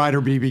Red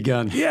Ryder BB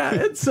gun. Yeah.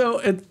 And so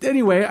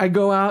anyway, I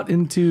go out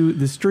into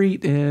the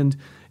street, and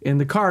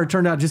the car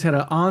turned out just had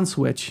an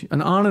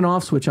on and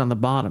off switch on the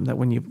bottom that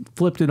when you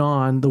flipped it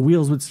on, the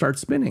wheels would start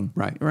spinning.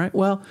 Right.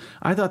 Well,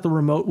 I thought the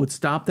remote would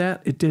stop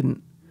that. It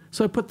didn't.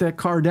 So I put that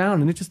car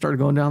down, and it just started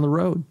going down the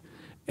road,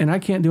 and I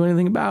can't do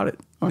anything about it.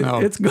 Oh,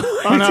 no. It's gone.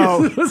 Oh,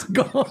 no. It was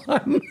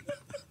gone.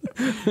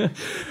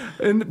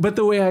 But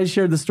the way I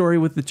shared the story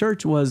with the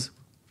church was,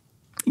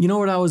 you know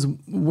what I was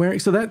wearing?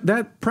 So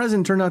that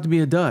present turned out to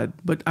be a dud,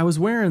 but I was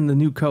wearing the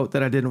new coat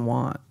that I didn't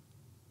want.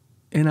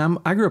 And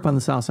I grew up on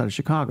the south side of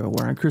Chicago,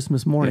 where on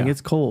Christmas morning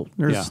it's cold.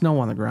 There's snow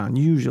on the ground,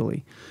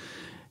 usually.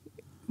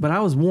 But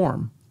I was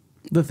warm.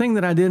 The thing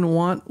that I didn't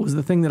want was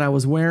the thing that I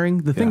was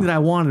wearing. The thing that I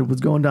wanted was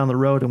going down the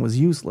road and was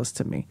useless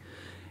to me.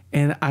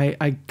 And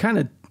I kind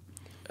of...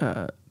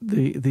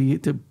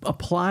 to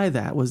apply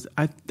that was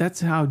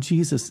that's how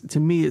Jesus to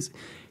me is.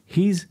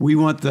 We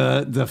want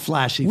the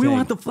flashy thing. We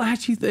want the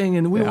flashy thing,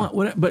 and we want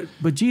what.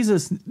 But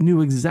Jesus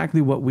knew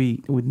exactly what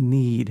we would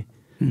need,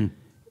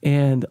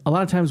 and a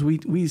lot of times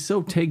we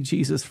so take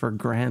Jesus for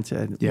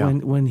granted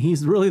when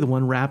he's really the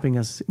one wrapping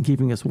us,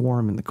 keeping us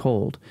warm in the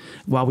cold,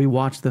 while we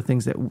watch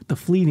the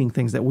fleeting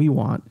things that we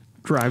want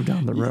drive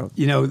down the road.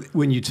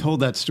 When you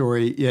told that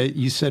story,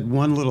 you said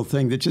one little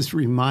thing that just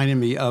reminded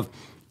me of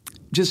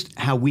just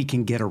how we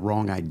can get a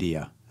wrong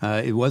idea.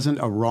 It wasn't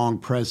a wrong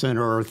present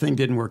or a thing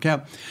didn't work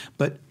out.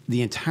 But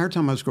the entire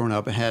time I was growing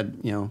up, I had,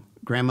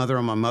 grandmother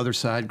on my mother's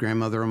side,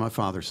 grandmother on my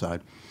father's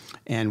side.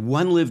 And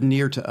one lived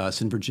near to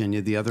us in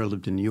Virginia. The other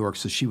lived in New York.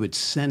 So she would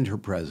send her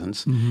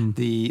presents.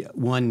 The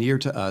one near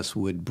to us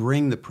would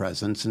bring the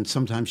presents. And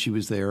sometimes she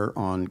was there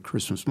on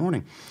Christmas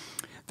morning.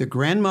 The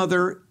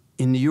grandmother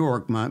in New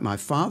York, my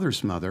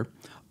father's mother,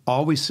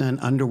 always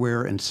sent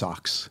underwear and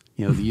socks.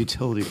 The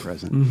utility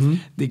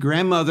present. The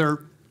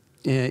grandmother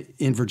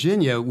in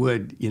Virginia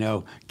would,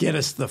 get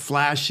us the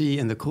flashy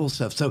and the cool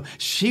stuff. So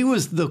she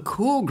was the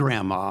cool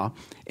grandma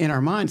in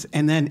our minds.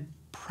 And then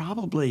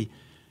probably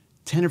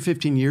 10 or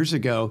 15 years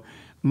ago,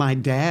 my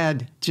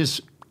dad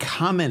just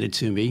commented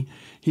to me.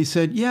 He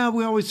said, yeah,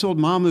 we always told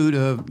Mamu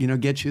to,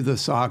 get you the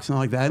socks and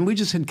all like that. And we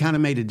just had kind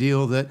of made a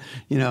deal that,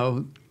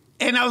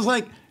 and I was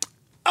like,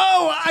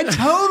 oh, I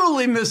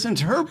totally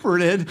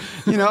misinterpreted.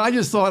 I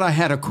just thought I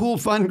had a cool,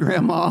 fun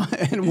grandma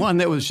and one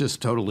that was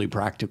just totally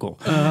practical.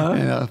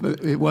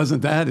 But it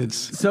wasn't that.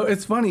 So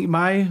it's funny.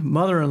 My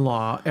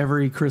mother-in-law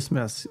every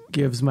Christmas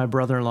gives my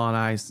brother-in-law and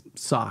I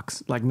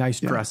socks, like nice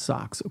dress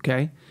socks,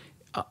 okay?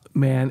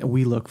 Man,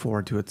 we look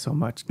forward to it so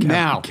much.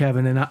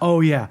 Kevin and I.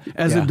 Oh, yeah.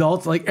 As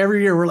adults, like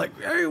every year, we're like,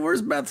 hey,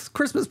 where's Beth's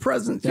Christmas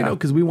present?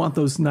 Because we want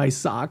those nice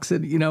socks.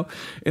 And,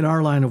 in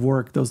our line of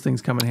work, those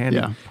things come in handy.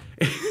 Yeah.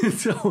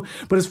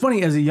 But it's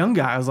funny, as a young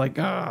guy, I was like,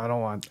 oh, I don't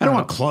want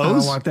clothes. I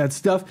don't want that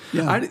stuff.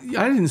 Yeah. I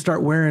didn't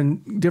start wearing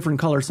different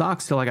color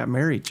socks till I got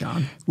married,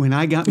 John. When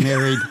I got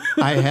married,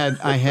 I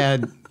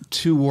had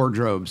 2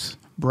 wardrobes,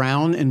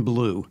 brown and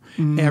blue.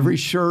 Every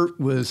shirt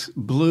was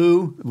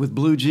blue with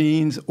blue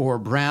jeans or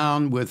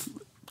brown with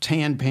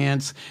tan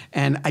pants.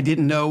 And I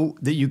didn't know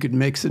that you could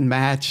mix and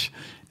match.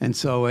 And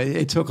so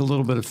it took a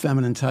little bit of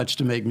feminine touch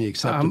to make me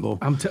acceptable.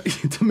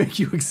 To make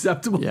you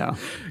acceptable. Yeah,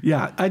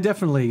 yeah. I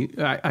definitely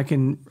I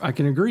can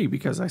agree,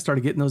 because I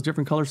started getting those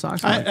different color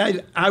socks.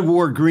 I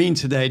wore green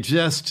today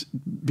just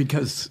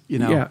because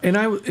Yeah,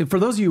 and for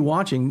those of you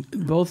watching,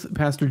 both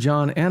Pastor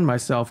John and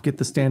myself get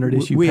the standard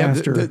issue. We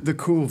pastor. have the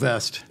cool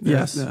vest.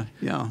 Yes.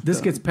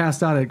 This gets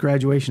passed out at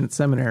graduation at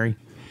seminary.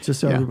 Just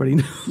so everybody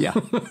knows. Yeah.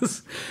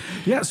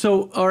 Yeah.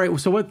 So, all right.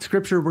 So what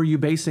scripture were you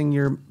basing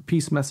your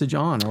peace message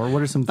on? Or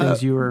what are some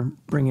things you were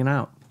bringing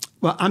out?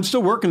 Well, I'm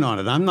still working on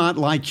it. I'm not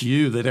like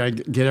you that I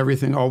get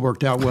everything all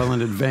worked out well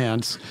in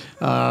advance.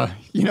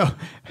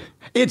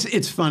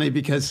 It's funny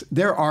because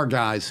there are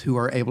guys who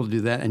are able to do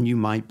that, and you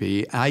might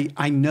be.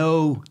 I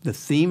know the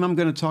theme I'm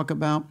going to talk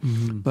about,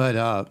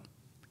 but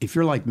if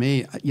you're like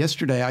me,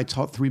 yesterday I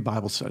taught 3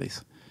 Bible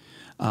studies.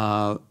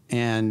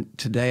 And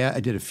today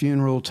I did a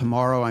funeral.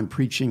 Tomorrow I'm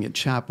preaching at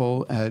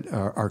chapel at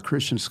our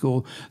Christian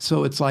school.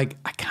 So it's like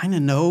I kind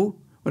of know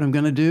what I'm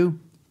going to do,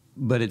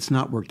 but it's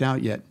not worked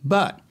out yet.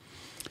 But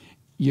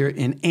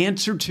in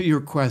answer to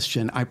your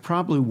question, I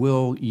probably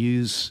will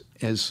use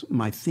as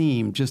my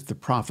theme just the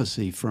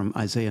prophecy from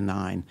Isaiah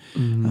 9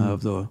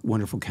 of the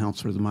wonderful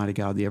counselor, the mighty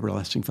God, the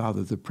everlasting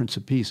Father, the Prince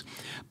of Peace.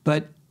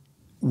 But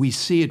we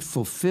see it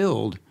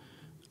fulfilled.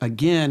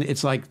 Again,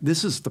 it's like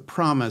this is the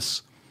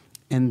promise.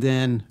 And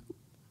then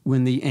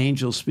when the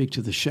angels speak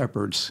to the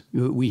shepherds,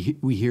 we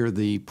hear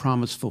the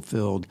promise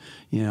fulfilled,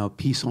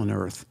 peace on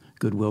earth,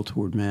 goodwill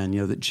toward men,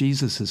 that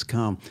Jesus has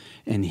come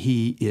and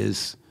he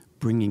is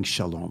bringing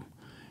shalom.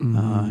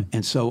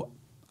 And so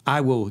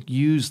I will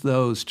use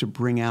those to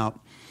bring out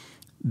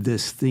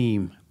this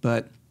theme.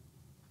 But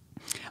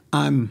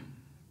I'm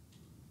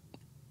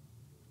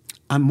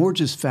more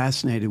just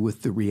fascinated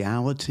with the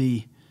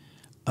reality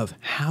of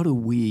how do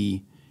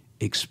we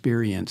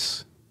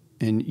experience,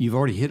 and you've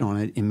already hit on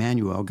it,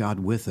 Emmanuel, God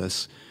with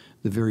us,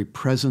 the very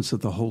presence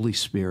of the Holy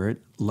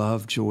Spirit,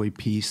 love, joy,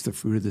 peace, the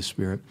fruit of the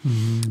Spirit.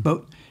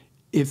 But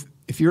if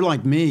you're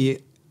like me,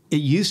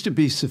 it used to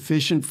be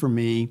sufficient for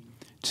me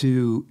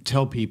to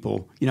tell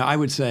people, I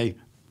would say,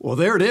 well,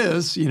 there it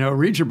is,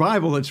 read your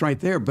Bible, it's right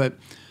there. But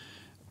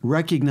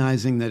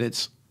recognizing that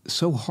it's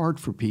so hard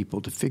for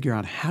people to figure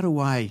out, how do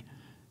I,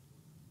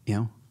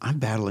 I'm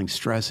battling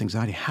stress,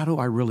 anxiety, how do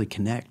I really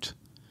connect?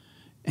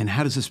 And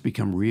how does this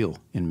become real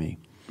in me?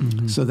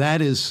 So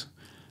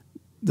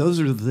those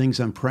are the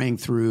things I'm praying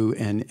through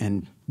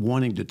and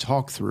wanting to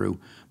talk through.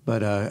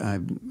 But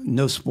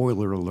no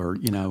spoiler alert,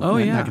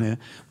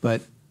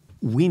 but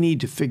we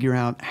need to figure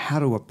out how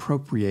to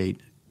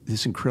appropriate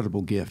this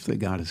incredible gift that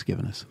God has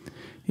given us.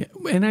 Yeah,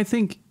 and I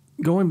think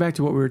going back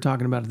to what we were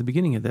talking about at the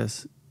beginning of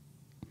this,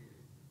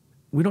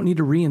 we don't need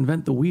to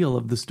reinvent the wheel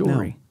of the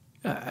story.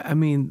 No. I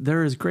mean,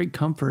 there is great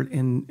comfort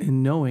in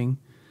knowing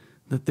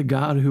that the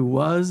God who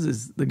was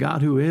is the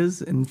God who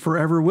is and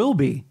forever will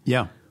be.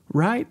 Yeah.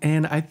 Right?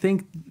 And I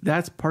think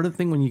that's part of the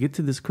thing when you get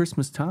to this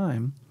Christmas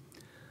time,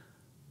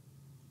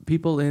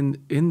 people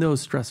in those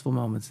stressful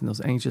moments, in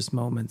those anxious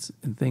moments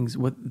and things,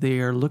 what they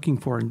are looking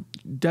for and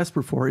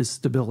desperate for is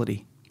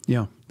stability.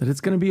 Yeah. That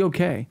it's going to be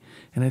okay.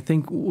 And I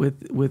think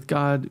with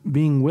God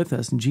being with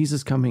us and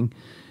Jesus coming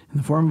in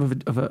the form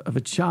of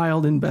a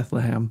child in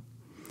Bethlehem,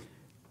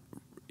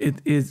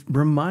 it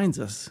reminds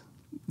us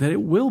that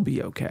it will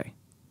be okay,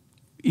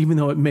 even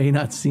though it may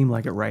not seem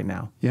like it right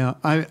now. Yeah,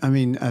 I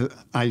mean,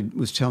 I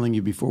was telling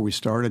you before we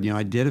started,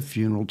 I did a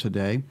funeral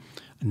today,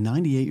 a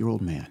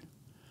 98-year-old man,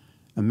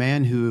 a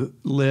man who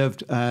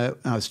lived, I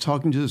was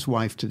talking to his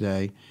wife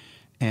today,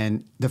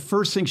 and the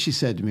first thing she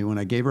said to me when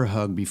I gave her a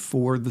hug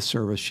before the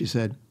service, she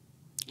said,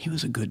 he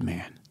was a good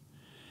man.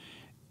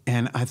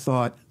 And I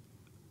thought,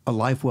 a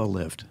life well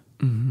lived.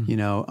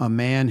 A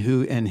man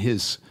who, and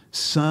his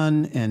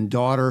son and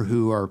daughter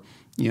who are,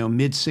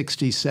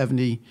 mid-60s,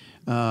 70,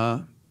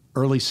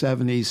 early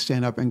 70s,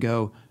 stand up and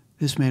go,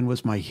 this man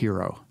was my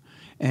hero.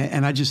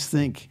 And I just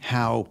think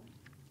how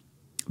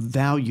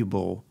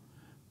valuable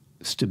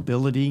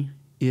stability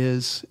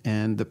is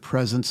and the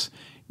presence.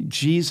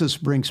 Jesus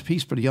brings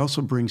peace, but he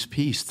also brings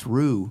peace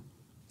through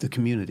the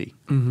community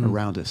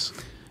around us.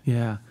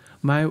 Yeah.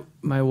 My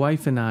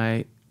wife and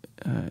I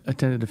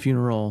attended a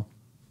funeral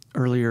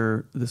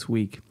earlier this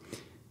week,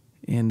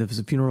 and it was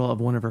a funeral of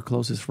one of our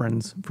closest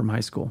friends from high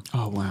school.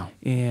 Oh, wow.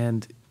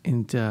 And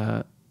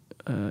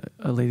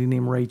a lady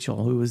named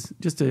Rachel, who was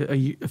just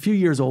a few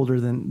years older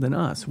than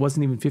us,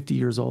 wasn't even 50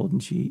 years old,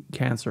 and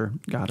cancer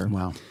got her.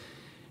 Wow.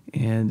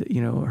 And,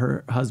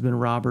 her husband,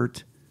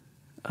 Robert,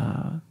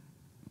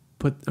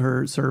 put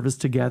her service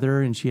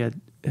together, and she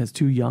has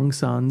 2 young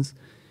sons,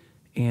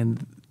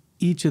 and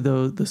each of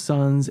the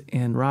sons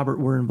and Robert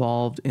were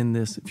involved in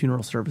this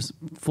funeral service,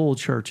 full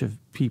church of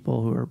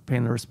people who are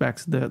paying their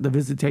respects. The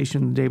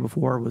visitation the day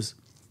before was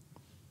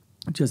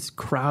just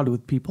crowded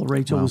with people.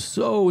 Rachel was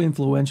so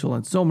influential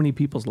in so many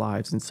people's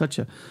lives and such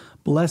a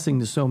blessing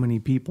to so many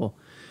people.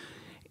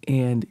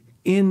 And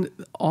in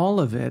all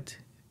of it,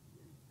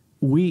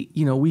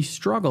 we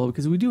struggle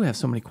because we do have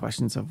so many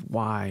questions of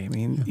why. I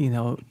mean,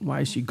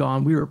 why is she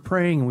gone? We were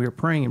praying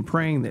and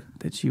praying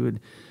that she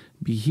would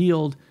be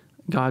healed.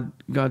 God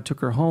took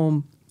her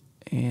home,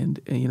 and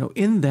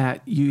in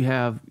that you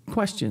have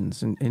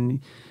questions,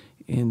 and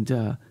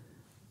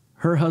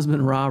her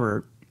husband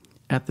Robert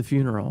at the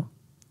funeral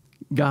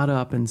got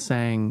up and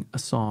sang a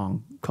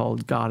song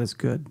called "God Is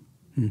Good,"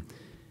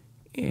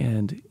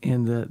 and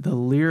the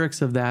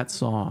lyrics of that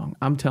song,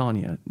 I'm telling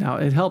you, now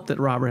it helped that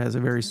Robert has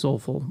a very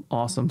soulful,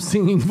 awesome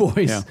singing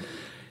voice,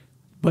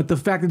 but the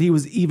fact that he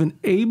was even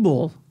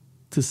able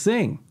to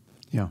sing,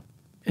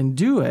 and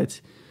do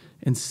it.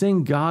 And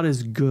sing God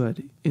is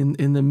good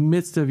in the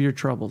midst of your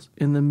troubles,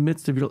 in the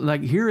midst of your...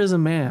 here is a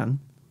man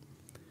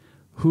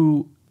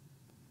who's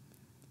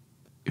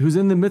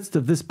in the midst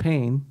of this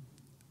pain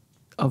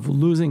of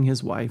losing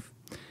his wife.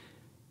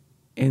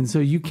 And so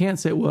you can't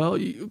say, well,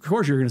 of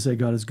course you're going to say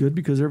God is good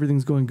because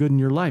everything's going good in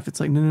your life. It's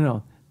like,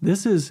 no.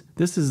 This is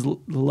the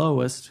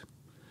lowest,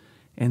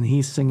 and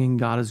he's singing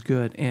God is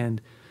good.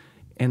 And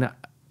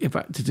if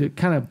I to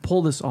kind of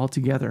pull this all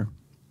together,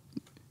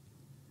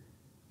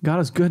 God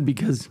is good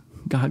because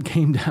God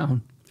came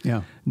down,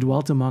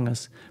 dwelt among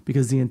us,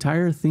 because the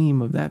entire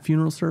theme of that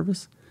funeral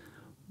service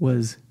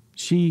was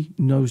she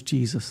knows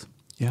Jesus.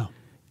 Yeah.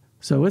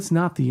 So it's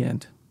not the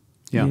end.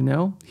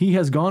 Yeah. He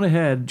has gone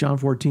ahead, John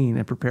 14,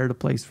 and prepared a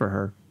place for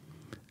her.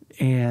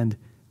 And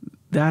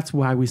that's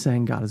why we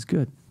sang God is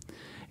good.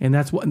 And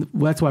that's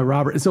why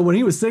Robert. So when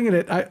he was singing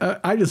it,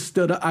 I just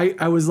stood up.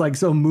 I was like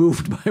so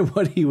moved by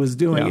what he was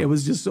doing. Yeah. It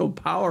was just so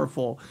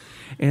powerful.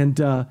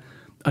 And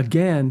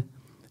again,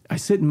 I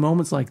sit in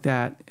moments like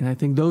that, and I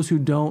think those who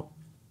don't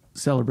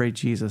celebrate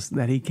Jesus,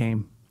 that he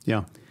came,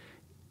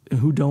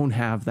 who don't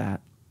have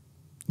that,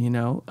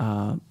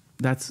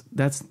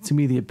 that's to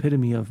me the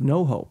epitome of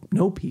no hope,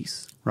 no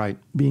peace, right?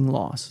 Being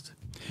lost.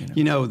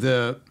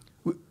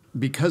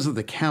 Because of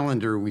the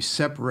calendar, we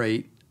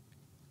separate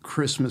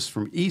Christmas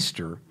from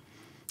Easter,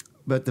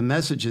 but the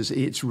message is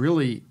it's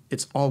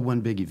all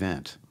one big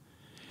event,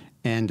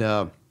 and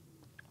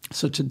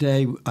so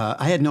today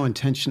I had no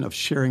intention of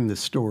sharing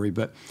this story,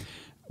 but.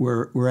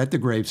 We're at the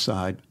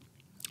graveside,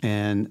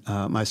 and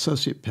my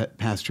associate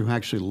pastor, who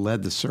actually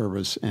led the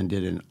service and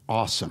did an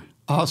awesome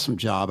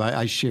job.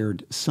 I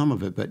shared some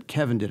of it, but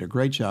Kevin did a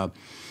great job.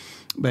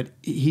 But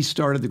he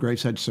started the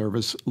graveside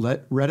service,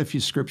 read a few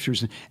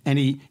scriptures, and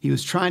he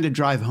was trying to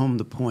drive home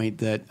the point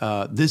that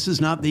this is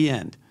not the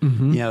end.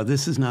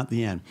 This is not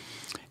the end.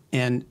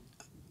 And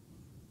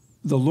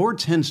the Lord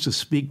tends to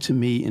speak to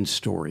me in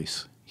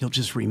stories. He'll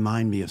just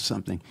remind me of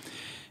something.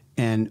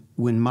 And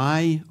when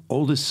my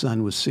oldest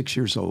son was 6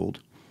 years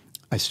old,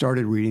 I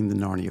started reading the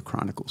Narnia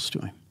Chronicles to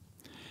him.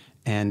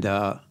 And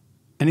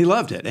he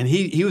loved it. And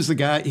he was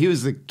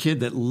the kid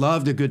that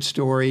loved a good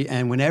story.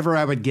 And whenever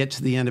I would get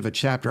to the end of a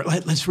chapter,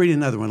 let's read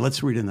another one.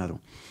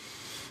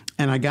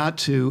 And I got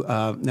to,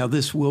 now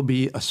this will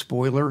be a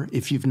spoiler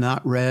if you've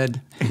not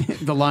read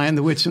The Lion,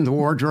 the Witch, and the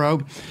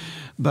Wardrobe.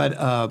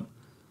 But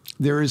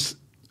there is...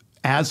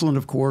 Aslan,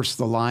 of course,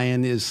 the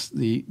lion is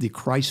the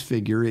Christ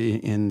figure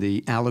in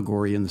the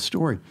allegory in the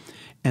story.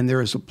 And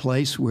there is a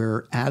place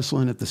where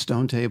Aslan at the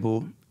stone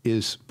table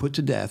is put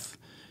to death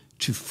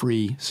to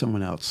free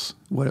someone else.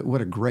 What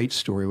a great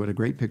story. What a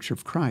great picture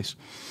of Christ.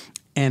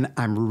 And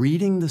I'm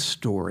reading the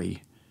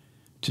story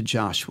to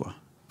Joshua.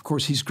 Of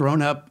course, he's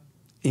grown up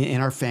in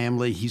our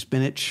family. He's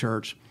been at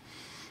church.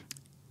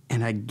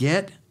 And I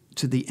get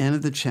to the end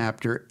of the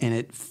chapter, and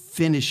it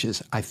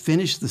finishes. I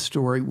finish the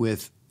story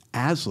with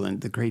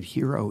Aslan, the great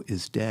hero,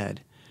 is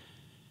dead.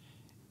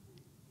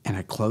 And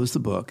I closed the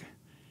book,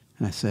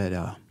 and I said,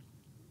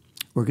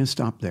 we're going to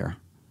stop there,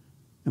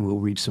 and we'll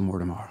read some more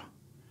tomorrow.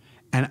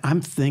 And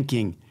I'm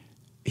thinking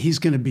he's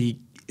going to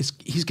be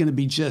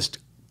just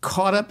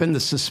caught up in the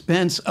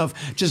suspense of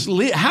just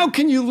how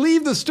can you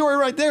leave the story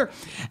right there?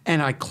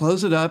 And I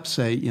close it up,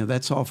 say,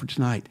 that's all for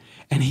tonight.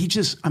 And he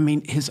just,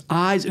 his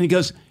eyes, and he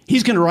goes,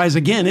 he's going to rise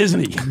again, isn't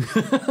he?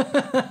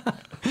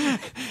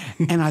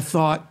 And I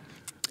thought,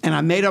 And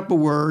I made up a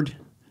word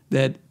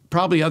that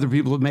probably other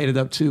people have made it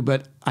up too,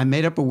 but I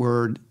made up a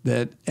word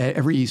that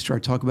every Easter I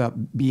talk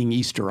about being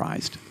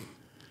Easterized.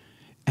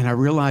 And I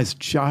realized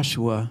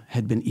Joshua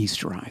had been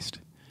Easterized.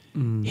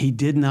 He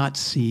did not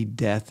see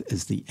death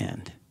as the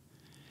end.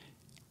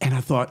 And I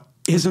thought,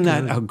 isn't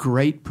that a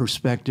great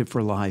perspective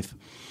for life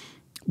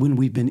when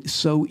we've been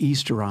so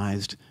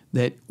Easterized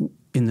that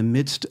in the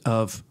midst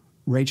of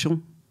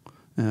Rachel's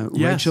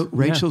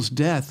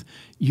death,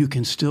 you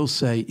can still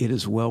say, it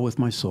is well with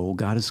my soul.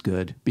 God is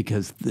good,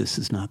 because this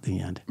is not the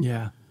end.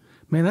 Yeah.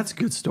 Man, that's a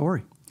good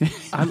story.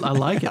 I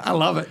like it. I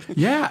love it.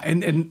 Yeah.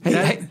 And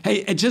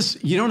hey,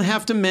 just, you don't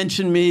have to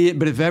mention me,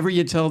 but if ever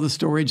you tell the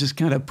story, just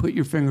kind of put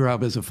your finger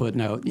up as a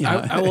footnote. You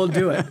know? I will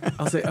do it.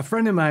 I'll say a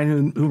friend of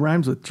mine who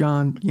rhymes with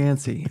John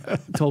Yancey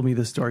told me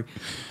this story.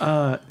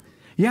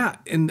 Yeah,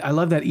 and I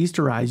love that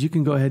Easterize. You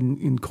can go ahead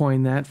and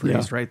coin that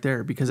phrase right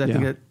there, because I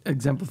think it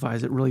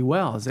exemplifies it really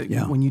well. Is that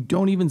when you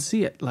don't even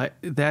see it, like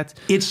that,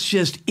 it's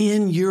just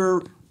in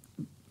your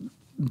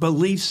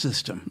belief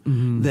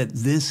system that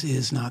this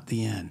is not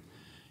the end.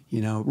 You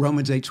know,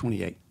 Romans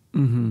 8:28.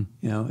 You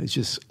know, it's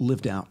just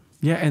lived out.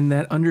 Yeah, and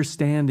that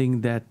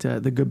understanding that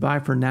the goodbye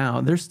for now,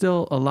 they're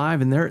still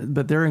alive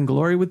but they're in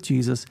glory with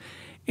Jesus,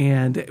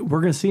 and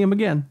we're going to see him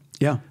again.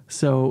 Yeah.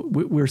 So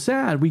we're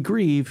sad, we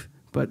grieve,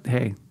 but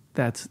hey.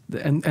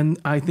 And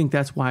I think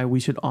that's why we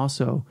should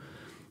also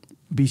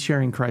be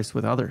sharing Christ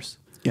with others.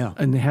 Yeah.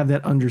 And have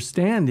that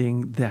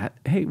understanding that,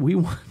 hey, we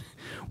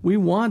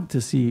want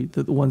to see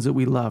the ones that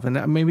we love.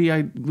 And maybe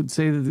I would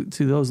say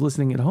to those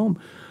listening at home,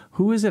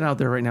 who is it out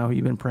there right now who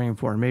you've been praying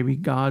for? And maybe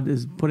God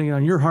is putting it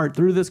on your heart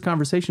through this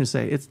conversation to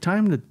say, it's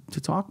time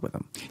to talk with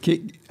them.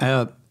 Okay,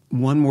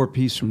 one more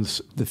piece from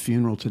the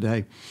funeral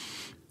today.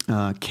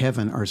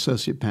 Kevin, our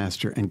associate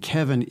pastor, and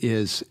Kevin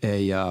is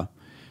a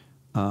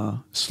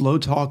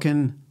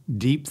slow-talking,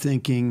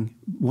 deep-thinking,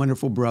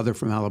 wonderful brother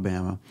from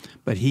Alabama.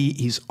 But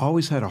he's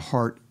always had a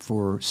heart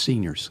for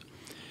seniors.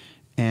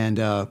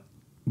 And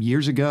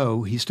years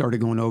ago, he started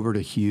going over to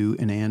Hugh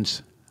and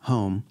Ann's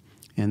home,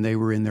 and they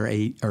were in their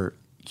or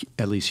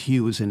at least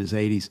Hugh was in his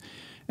 80s.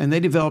 And they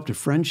developed a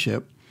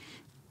friendship.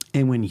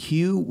 And when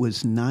Hugh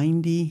was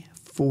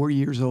 94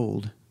 years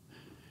old,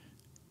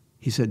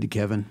 he said to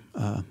Kevin,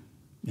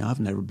 I've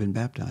never been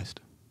baptized.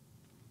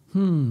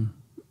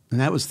 And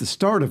that was the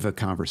start of a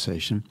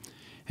conversation.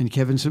 And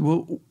Kevin said,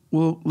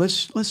 well,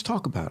 let's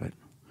talk about it.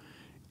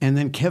 And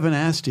then Kevin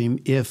asked him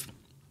if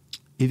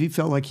he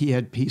felt like he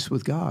had peace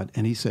with God.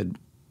 And he said,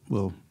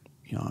 well,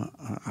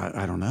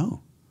 I don't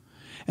know.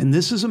 And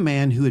this is a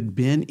man who had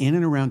been in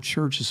and around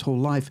church his whole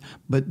life,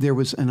 but there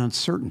was an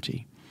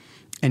uncertainty.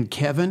 And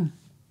Kevin,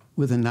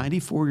 with a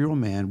 94-year-old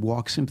man,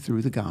 walks him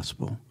through the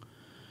gospel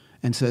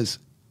and says,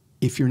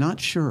 if you're not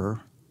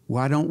sure,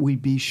 why don't we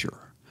be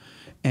sure?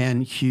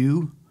 And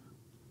Hugh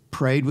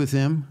prayed with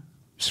him,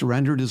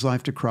 surrendered his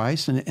life to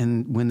Christ,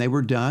 and when they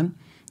were done,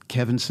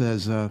 Kevin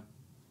says, well,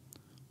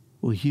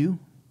 Hugh,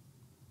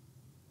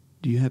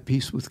 do you have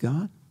peace with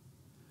God?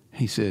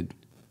 He said,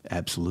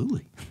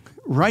 absolutely.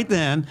 Right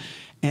then.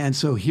 And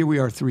so here we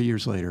are 3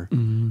 years later.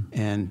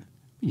 And,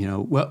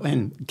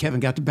 and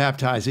Kevin got to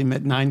baptize him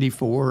at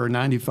 94 or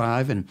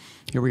 95, and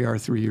here we are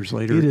 3 years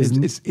later.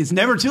 It's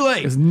never too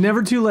late. It's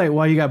never too late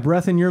while you got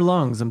breath in your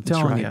lungs. I'm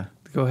telling you.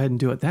 Go ahead and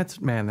do it. That's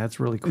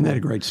really cool. Isn't that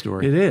a great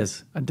story? It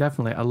is.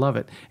 Definitely. I love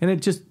it. And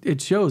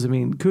it shows,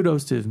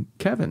 kudos to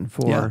Kevin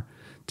for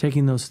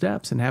taking those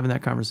steps and having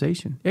that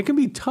conversation. It can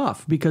be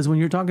tough because when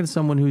you're talking to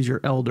someone who's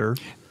your elder,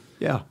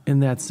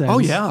 in that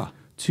sense,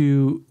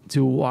 to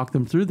walk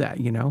them through that,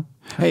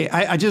 Hey,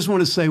 I just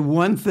want to say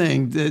one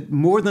thing, that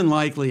more than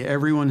likely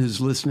everyone who's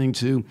listening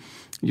to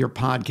your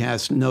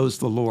podcast knows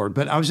the Lord.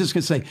 But I was just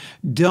going to say,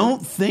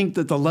 don't think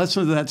that the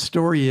lesson of that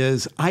story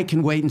is, I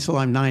can wait until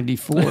I'm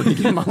 94 to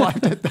give my life.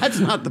 That's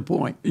not the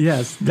point.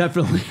 Yes,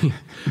 definitely.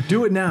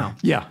 Do it now.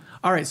 Yeah.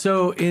 All right.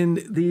 So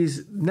in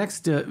these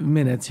next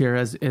minutes here,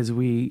 as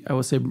we, I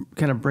will say,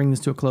 kind of bring this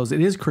to a close, it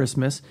is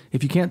Christmas.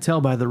 If you can't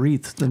tell by the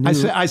wreath,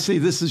 I see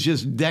this is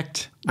just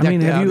decked. Have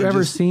you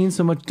ever seen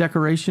so much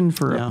decoration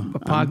for a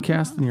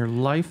podcast in your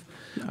life?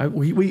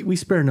 We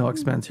spare no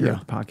expense here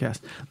at the podcast.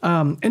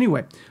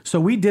 Anyway, so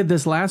we did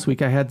this last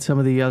week. I had some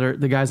of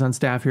the guys on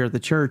staff here at the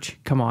church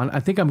come on.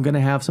 I think I'm going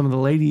to have some of the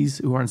ladies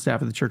who are on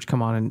staff at the church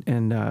come on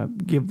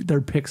and give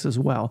their picks as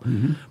well.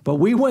 But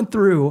we went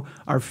through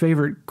our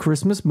favorite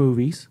Christmas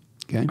movies,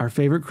 our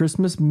favorite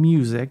Christmas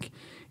music,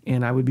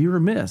 and I would be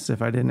remiss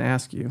if I didn't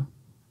ask you.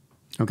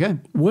 Okay.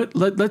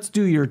 Let's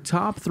do your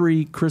top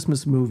 3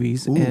 Christmas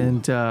movies. Ooh.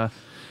 And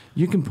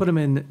you can put them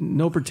in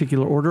no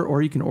particular order,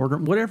 or you can order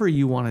them, whatever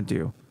you want to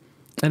do.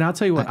 And I'll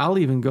tell you what, I'll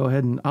even go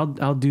ahead and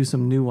I'll do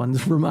some new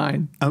ones for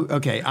mine.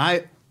 Okay.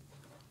 I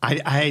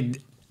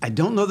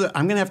don't know that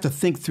I'm going to have to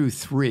think through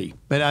 3,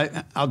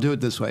 but I'll do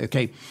it this way.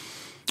 Okay.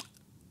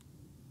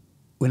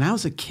 When I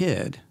was a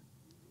kid,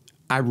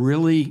 I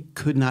really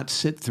could not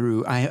sit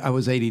through, I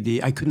was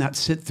ADD, I could not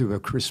sit through a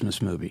Christmas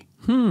movie.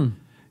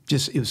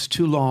 It was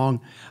too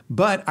long.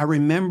 But I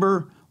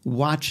remember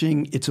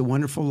watching It's a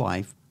Wonderful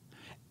Life,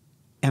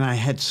 and I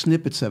had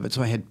snippets of it,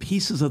 so I had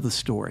pieces of the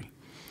story.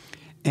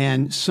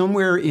 And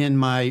somewhere in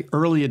my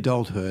early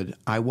adulthood,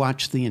 I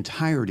watched the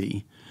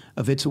entirety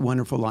of It's a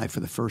Wonderful Life for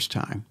the first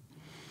time.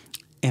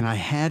 And I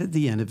had at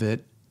the end of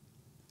it,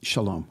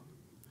 shalom.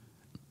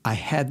 I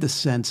had the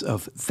sense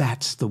of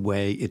that's the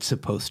way it's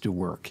supposed to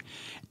work.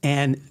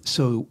 And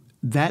so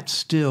that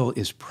still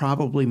is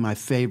probably my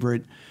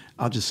favorite,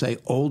 I'll just say,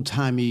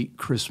 old-timey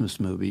Christmas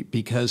movie,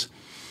 because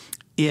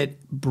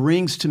it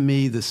brings to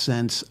me the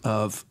sense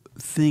of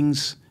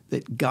things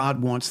that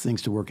God wants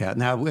things to work out.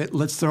 Now,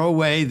 let's throw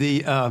away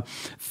the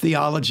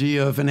theology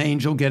of an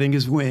angel getting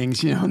his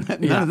wings, none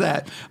of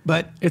that.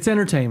 But it's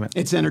entertainment.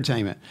 It's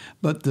entertainment.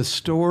 But the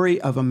story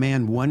of a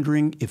man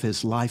wondering if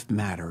his life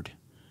mattered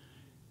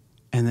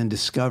and then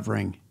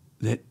discovering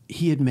that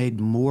he had made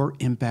more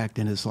impact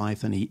in his life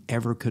than he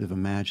ever could have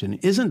imagined.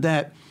 Isn't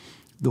that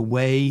the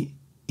way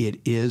it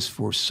is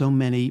for so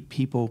many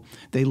people?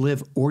 They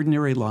live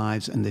ordinary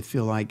lives and they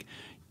feel like,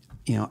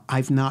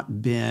 I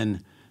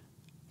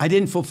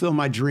didn't fulfill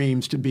my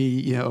dreams to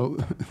be, a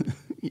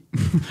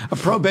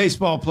pro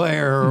baseball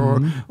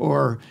player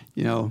or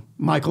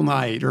Michael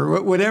Knight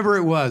or whatever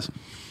it was.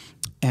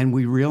 And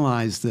we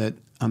realized that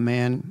a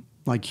man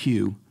like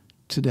Hugh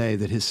today,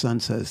 that his son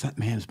says, that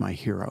man is my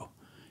hero.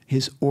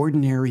 His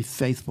ordinary,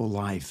 faithful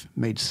life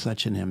made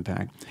such an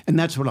impact. And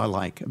that's what I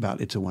like about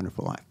It's a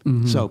Wonderful Life.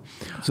 Mm-hmm. So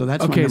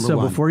that's my number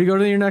one. Before you go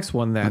to your next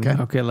one then,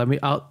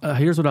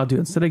 here's what I'll do.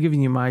 Instead of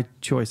giving you my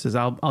choices,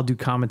 I'll do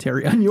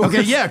commentary on yours.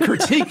 Okay, yeah,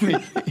 critique me.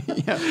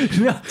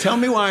 Yeah. Tell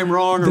me why I'm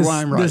wrong or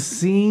why I'm right. The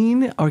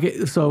scene,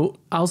 so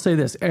I'll say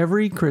this.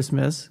 Every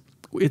Christmas,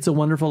 It's a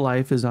Wonderful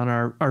Life is on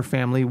our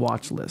family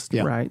watch list,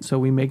 right? So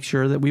we make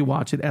sure that we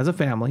watch it as a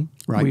family.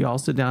 Right. We all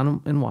sit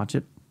down and watch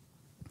it.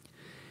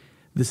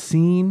 The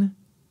scene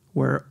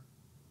where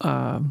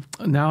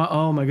now,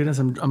 oh my goodness,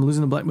 I'm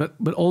losing the blank.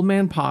 But Old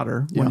Man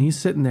Potter, when he's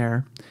sitting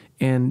there,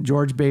 and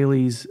George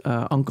Bailey's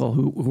uncle,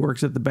 who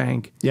works at the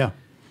bank,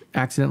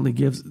 accidentally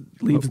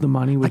leaves the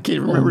money with. I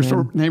can't remember his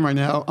name right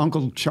now.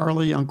 Uncle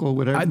Charlie, Uncle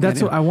whatever.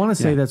 That's what I want to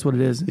say. That's what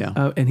it is.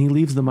 Yeah. And he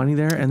leaves the money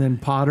there, and then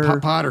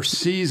Potter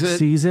sees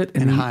it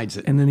and hides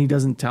it, and then he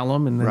doesn't tell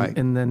him, and then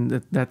and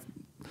then that.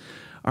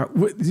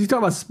 You talk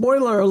about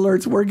spoiler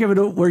alerts. We're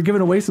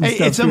giving away some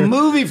stuff. It's a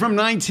movie from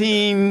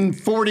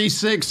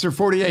 1946 or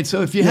 48.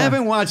 So if you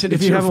haven't watched it,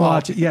 it's your fault.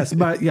 Watched it, yes.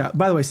 But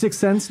by the way, Sixth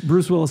Sense.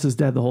 Bruce Willis is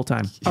dead the whole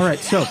time. All right.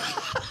 So,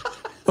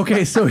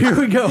 okay. So here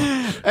we go.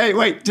 Hey,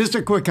 wait. Just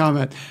a quick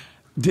comment.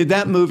 Did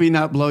that movie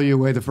not blow you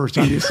away the first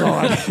time you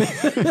saw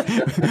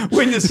it?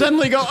 When you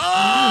suddenly go,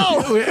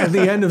 oh! At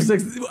the end of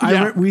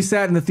we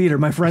sat in the theater.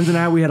 My friends and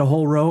I, we had a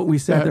whole row. We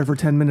sat there for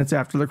 10 minutes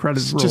after the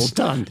credits rolled. Just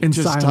stunned. In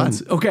silence.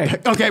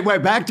 Stunned. Okay,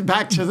 wait, back to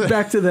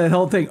the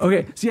whole thing.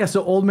 Okay,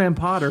 so Old Man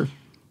Potter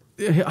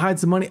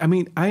hides the money. I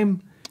mean,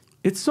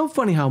 it's so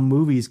funny how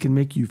movies can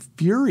make you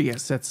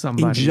furious at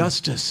somebody.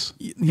 Injustice.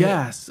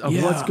 Yes, of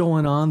what's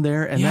going on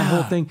there and that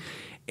whole thing.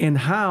 And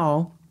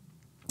how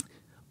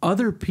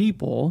other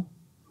people...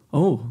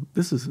 Oh,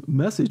 this is a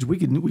message. We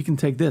can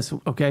take this,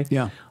 okay?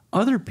 Yeah.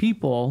 Other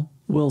people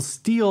will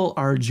steal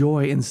our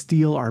joy and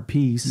steal our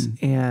peace,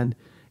 and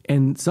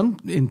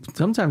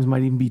sometimes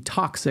might even be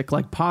toxic.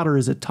 Like Potter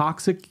is a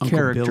toxic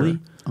character.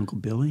 Uncle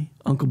Billy.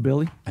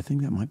 I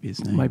think that might be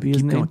his name. Might be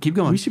his name. Keep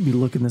going. We should be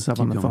looking this up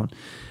on the phone.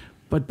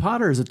 But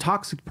Potter is a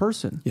toxic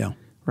person. Yeah.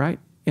 Right.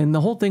 And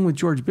the whole thing with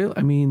George Bailey.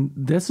 I mean,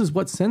 this is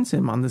what sends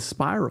him on this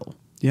spiral.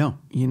 Yeah.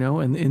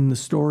 And in the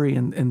story,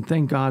 and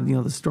thank God,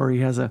 the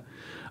story has a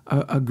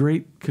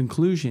great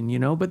conclusion,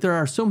 but there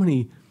are so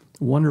many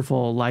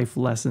wonderful life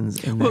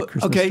lessons in that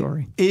Christmas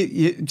story.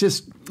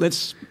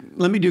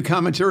 Let me do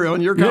commentary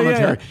on your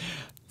commentary. Yeah.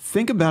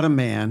 Think about a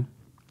man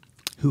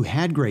who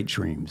had great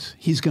dreams.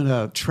 He's going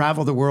to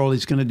travel the world.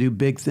 He's going to do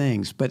big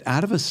things. But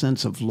out of a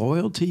sense of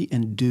loyalty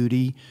and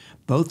duty,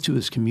 both to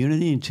his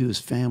community and to his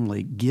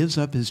family, gives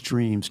up his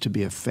dreams to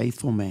be a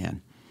faithful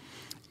man.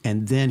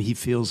 And then he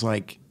feels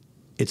like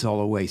it's all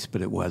a waste,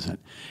 but it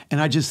wasn't.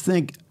 And I just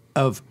think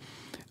of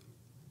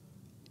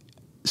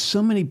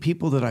so many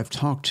people that I've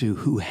talked to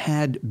who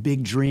had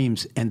big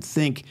dreams and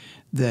think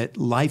that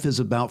life is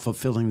about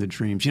fulfilling the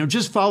dreams.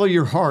 Just follow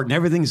your heart and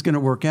everything's going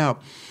to work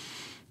out.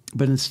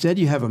 But instead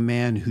you have a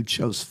man who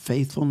chose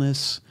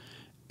faithfulness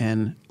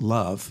and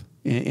love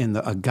in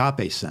the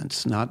agape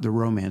sense, not the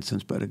romance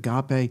sense, but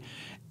agape.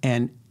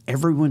 And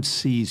everyone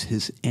sees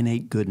his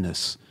innate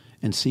goodness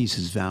and sees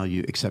his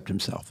value except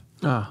himself.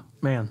 Oh,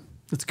 man,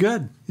 that's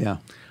good. Yeah.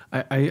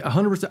 I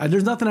 100%.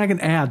 There's nothing I can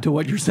add to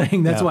what you're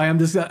saying. That's why I'm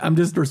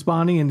just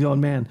responding and going,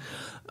 man.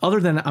 Other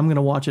than I'm going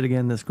to watch it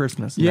again this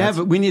Christmas. Yeah,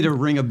 but we need to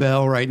ring a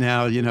bell right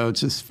now.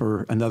 Just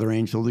for another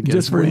angel to get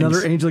his wings.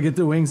 Another angel to get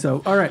the wings.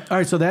 So all right.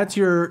 So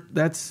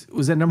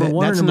was that number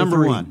one? That's or number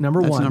three? One.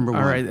 Number that's one. Number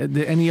one. All right.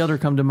 Any other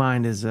come to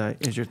mind as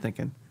you're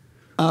thinking?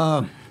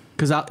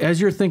 Because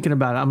as you're thinking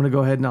about it, I'm going to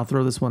go ahead and I'll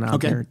throw this one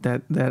out there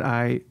that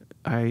I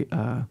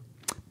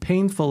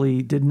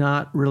painfully did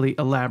not really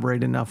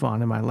elaborate enough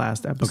on in my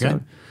last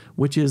episode,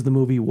 which is the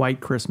movie White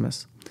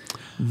Christmas,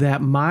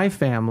 that my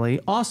family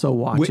also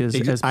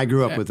watches. I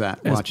grew up with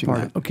that, watching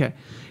that. Okay.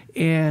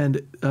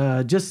 And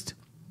just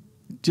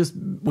just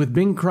with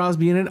Bing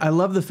Crosby in it. I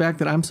love the fact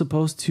that I'm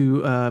supposed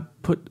to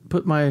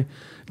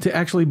to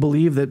actually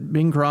believe that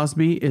Bing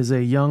Crosby is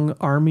a young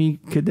Army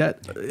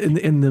cadet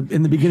in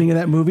the beginning of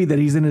that movie, that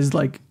he's in his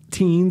like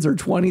teens or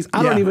 20s.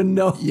 I don't even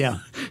know. Yeah.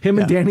 Him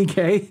and Danny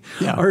Kaye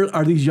Yeah.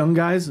 are these young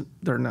guys.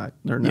 They're not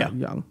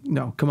young.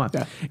 No, come on.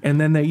 Yeah. And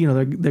then they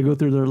go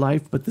through their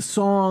life, but the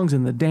songs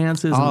and the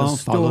dances and the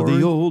story. Follow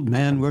the old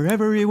man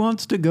wherever he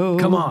wants to go.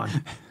 Come on.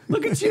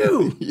 Look at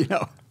you.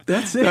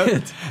 That's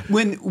it.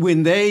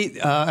 When they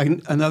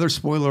another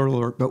spoiler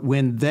alert, but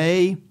when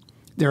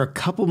there are a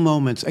couple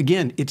moments,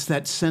 again, it's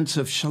that sense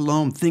of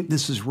shalom, think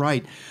this is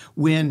right.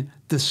 When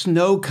the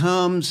snow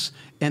comes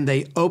and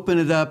they open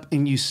it up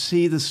and you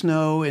see the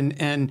snow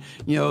and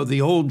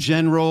the old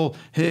general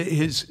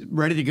is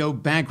ready to go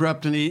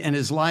bankrupt and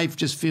his life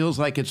just feels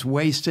like it's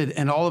wasted,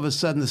 and all of a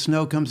sudden the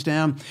snow comes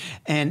down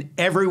and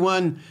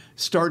everyone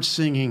starts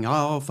singing,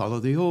 "I'll follow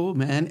the old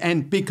man,"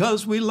 and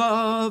because we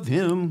love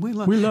him, we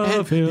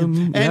love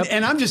him.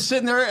 And I'm just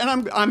sitting there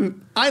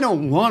and I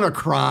don't want to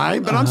cry,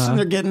 but I'm sitting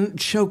there getting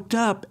choked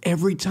up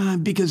every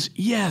time, because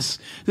yes,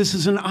 this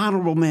is an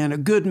honorable man, a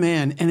good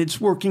man, and it's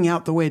working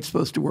out the way it's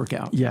supposed to work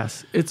out.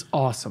 Yes, it's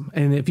awesome.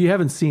 And if you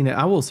haven't seen it,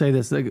 I will say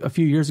this: like, a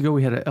few years ago,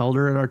 we had an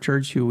elder at our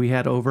church who we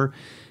had over,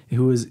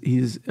 he's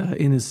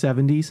in his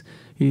 70s.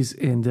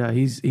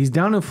 He's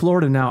down in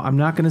Florida now. I'm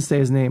not going to say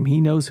his name. He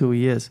knows who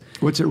he is.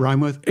 What's it rhyme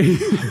with?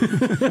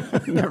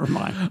 Never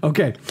mind.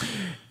 Okay.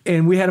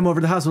 And we had him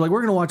over to the house. We're like, we're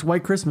going to watch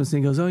White Christmas.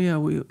 And he goes, "Oh yeah,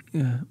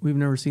 we've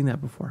never seen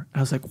that before." I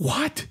was like,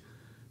 "What?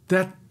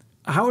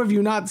 How have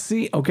you not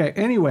seen?" Okay.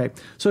 Anyway,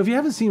 so if you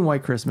haven't seen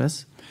White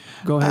Christmas,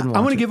 go ahead and watch it.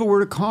 I want to give a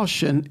word of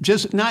caution,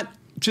 not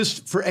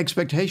just for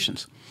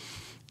expectations.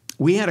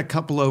 We had a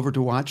couple over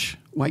to watch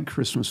White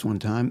Christmas one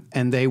time,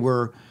 and they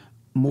were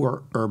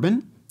more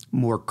urban,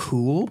 more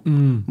cool,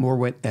 more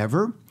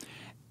whatever.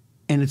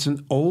 And it's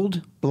an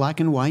old black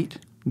and white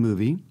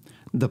movie.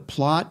 The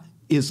plot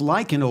is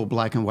like an old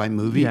black and white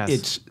movie. Yes.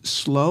 It's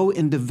slow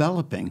in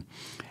developing.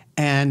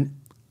 And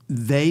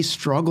they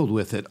struggled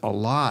with it a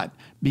lot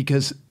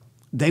because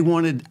they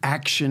wanted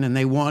action and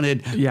they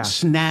wanted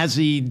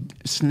snazzy,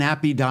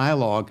 snappy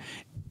dialogue.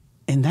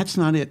 And that's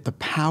not it. The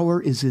power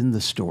is in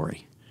the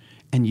story.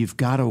 And you've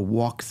got to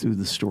walk through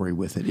the story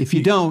with it. If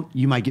you don't,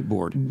 you might get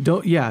bored.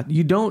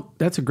 You don't.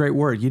 That's a great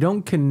word. You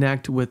don't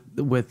connect with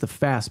the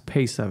fast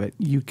pace of it.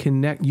 You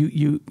connect.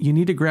 You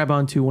need to grab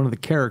onto one of the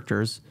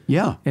characters.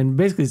 Yeah. And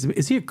basically,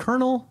 is he a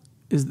colonel?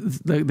 Is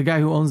the guy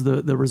who owns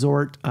the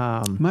resort?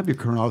 Might be a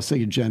colonel. I was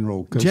thinking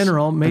general.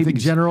 General, maybe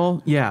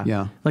general. Yeah.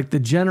 Yeah. Like the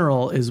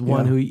general is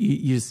one who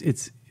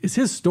it's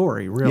his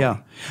story, really. Yeah.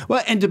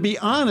 Well, and to be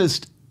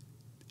honest,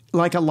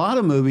 like a lot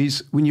of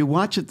movies, when you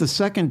watch it the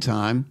second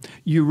time,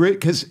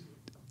 because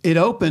it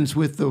opens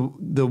with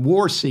the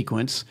war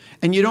sequence,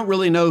 and you don't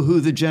really know who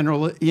the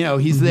general,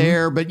 he's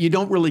there, but you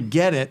don't really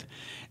get it.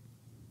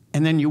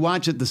 And then you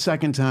watch it the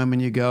second time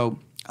and you go,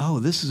 oh,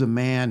 this is a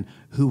man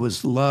who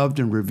was loved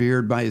and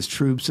revered by his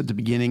troops at the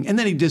beginning. And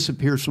then he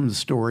disappears from the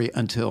story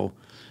until,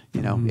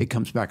 it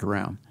comes back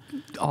around.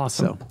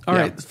 Awesome. So, all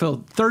right,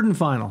 Phil, third and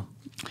final.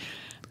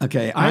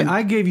 Okay.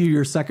 I gave you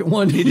your second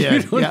one. You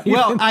did. Yeah.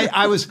 Well,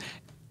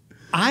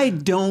 I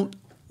don't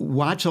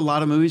watch a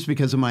lot of movies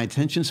because of my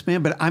attention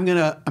span, but I'm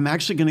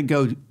actually gonna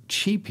go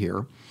cheap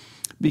here,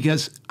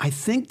 because I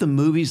think the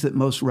movies that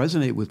most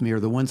resonate with me are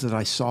the ones that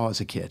I saw as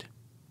a kid.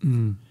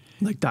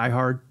 Like Die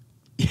Hard.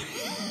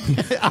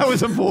 I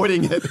was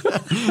avoiding it.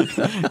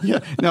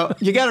 No,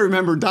 you got to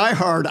remember, Die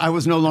Hard, I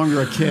was no longer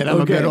a kid. I'm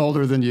a bit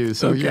older than you,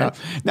 so yeah.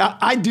 Now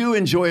I do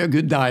enjoy a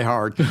good Die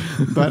Hard,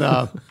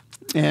 but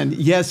and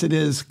yes, it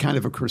is kind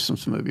of a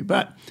Christmas movie,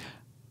 but.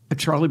 A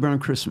Charlie Brown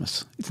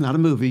Christmas. It's not a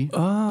movie,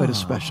 but a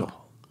special.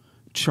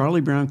 Charlie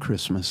Brown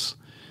Christmas.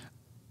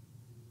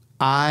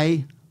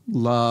 I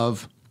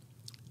love,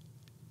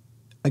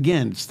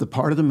 again, it's the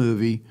part of the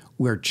movie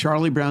where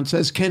Charlie Brown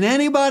says, "Can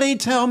anybody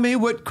tell me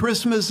what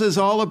Christmas is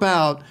all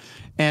about?"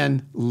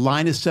 And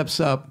Linus steps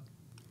up,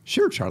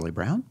 "Sure, Charlie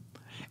Brown."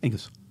 And he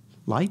goes,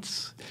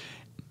 "Lights."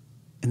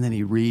 And then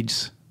he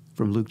reads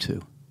from Luke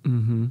 2.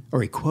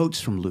 Or he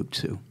quotes from Luke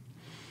 2.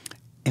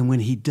 And when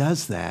he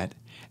does that,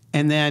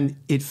 and then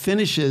it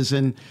finishes,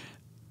 and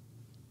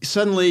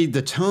suddenly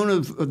the tone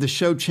of the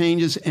show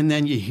changes, and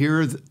then you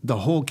hear the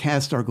whole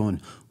cast start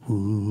going,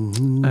 ooh.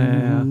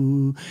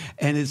 And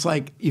it's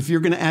like, if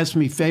you're going to ask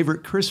me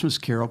favorite Christmas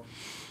carols,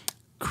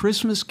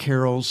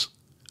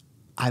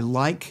 I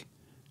like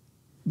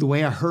the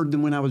way I heard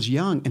them when I was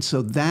young. And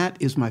so that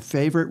is my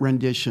favorite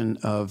rendition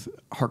of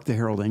Hark the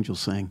Herald Angels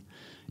Sing,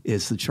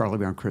 is the Charlie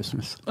Brown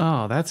Christmas.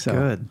 Oh, that's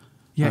good.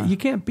 Yeah, you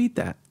can't beat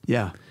that.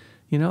 Yeah.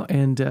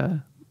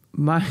 And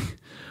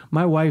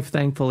my wife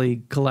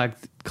thankfully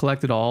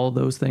collected all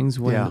those things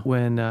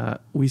when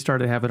we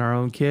started having our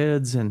own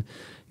kids, and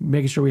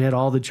making sure we had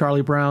all the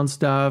Charlie Brown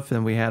stuff,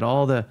 and we had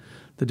all the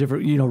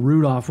different,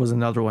 Rudolph was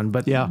another one,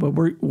 but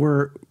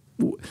we're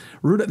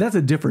that's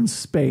a different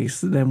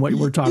space than what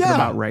we're talking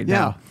about right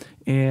now.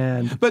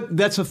 But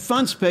that's a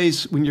fun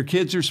space when your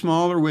kids are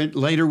smaller.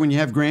 Later when you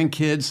have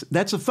grandkids,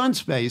 that's a fun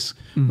space.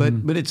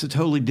 But it's a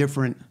totally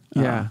different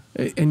Yeah,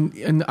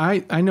 and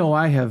I know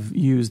I have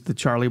used the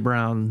Charlie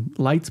Brown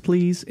 "Lights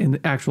Please" in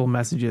actual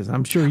messages.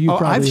 I'm sure you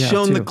probably I've have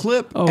shown too. the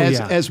clip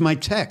as my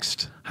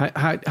text.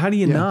 How do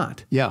you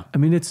not? Yeah. I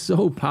mean, it's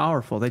so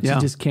powerful that you Yeah.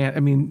 just can't. I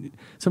mean,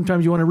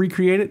 sometimes you want to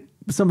recreate it,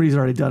 but somebody's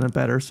already done it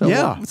better. So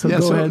so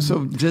go ahead.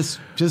 So just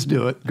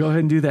do it. Go ahead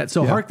and do that.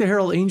 So Hark the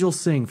Herald Angels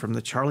Sing from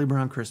the Charlie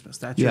Brown Christmas.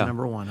 That's your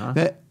number one,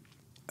 huh?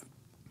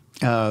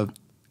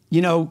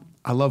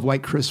 I love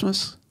White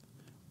Christmas,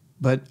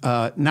 but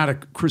not a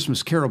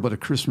Christmas carol, but a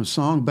Christmas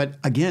song. But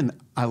again,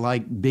 I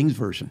like Bing's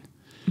version.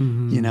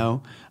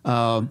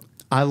 Mm-hmm.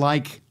 I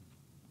like.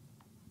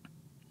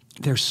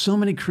 There's so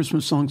many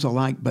Christmas songs I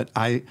like, but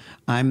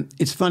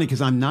it's funny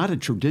because I'm not a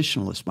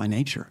traditionalist by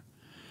nature.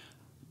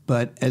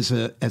 But as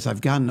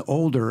I've gotten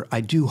older, I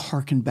do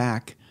hearken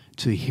back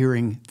to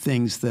hearing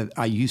things that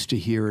I used to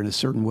hear in a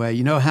certain way.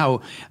 You know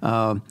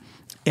how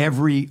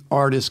every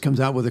artist comes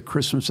out with a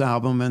Christmas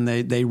album and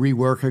they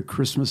rework a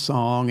Christmas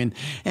song,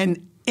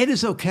 and it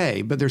is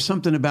okay, but there's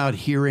something about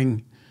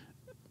hearing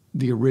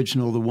the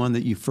original, the one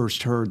that you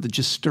first heard, that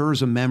just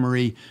stirs a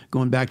memory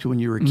going back to when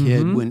you were a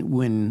kid,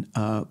 when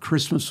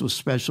Christmas was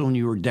special and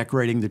you were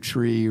decorating the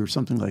tree or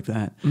something like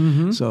that.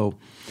 Mm-hmm. So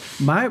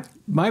my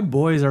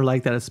boys are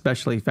like that,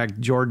 especially. In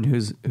fact, Jordan,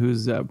 who's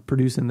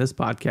producing this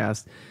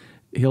podcast,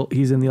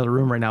 he's in the other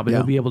room right now, but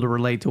he'll be able to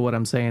relate to what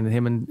I'm saying.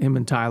 Him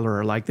and Tyler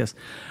are like this.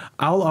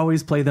 I'll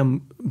always play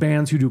them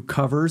bands who do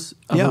covers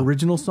of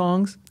original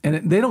songs,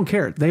 and they don't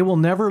care. They will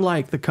never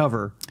like the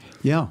cover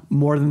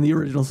more than the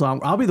original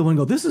song. I'll be the one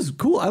who go, this is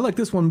cool. I like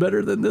this one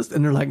better than this.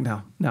 And they're like,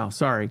 no,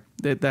 sorry.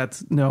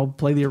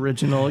 Play the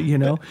original,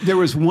 There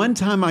was one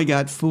time I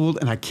got fooled,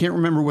 and I can't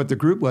remember what the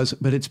group was,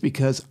 but it's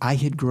because I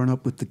had grown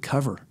up with the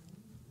cover.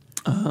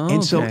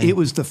 And so it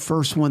was the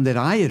first one that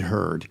I had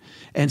heard.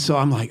 And so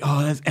I'm like,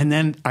 and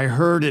then I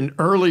heard an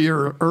early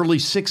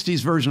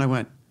 60s version. I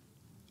went,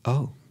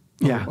 oh,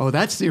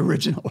 that's the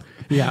original.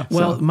 Yeah.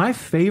 Well, my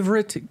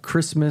favorite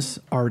Christmas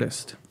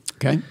artist.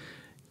 Okay.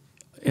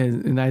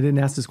 And I didn't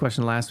ask this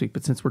question last week,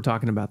 but since we're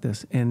talking about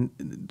this,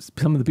 and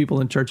some of the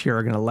people in church here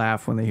are going to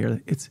laugh when they hear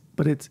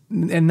it.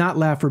 And not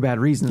laugh for bad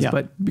reasons,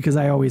 but because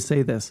I always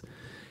say this,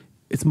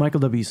 it's Michael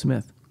W.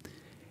 Smith.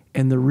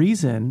 And the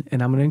reason,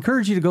 and I'm going to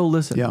encourage you to go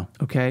listen,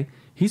 okay?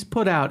 He's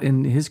put out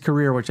in his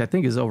career, which I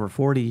think is over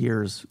 40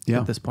 years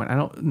at this point. I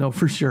don't know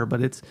for sure,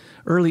 but it's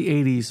early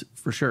 80s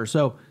for sure.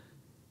 So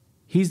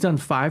he's done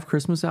 5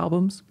 Christmas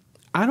albums.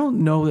 I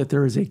don't know that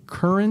there is a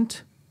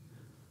current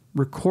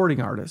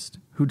recording artist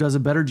who does a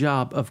better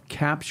job of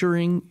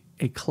capturing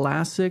a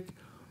classic,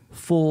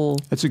 full...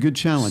 That's a good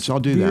challenge. I'll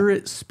do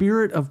that.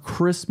 Spirit of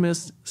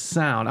Christmas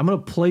sound. I'm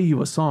going to play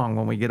you a song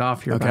when we get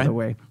off here, by the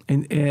way.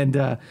 And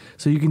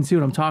so you can see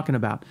what I'm talking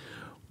about.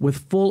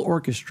 With full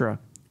orchestra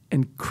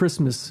and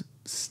Christmas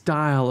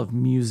style of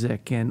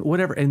music and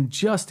whatever, and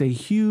just a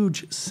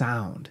huge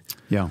sound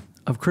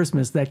of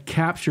Christmas that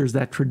captures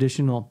that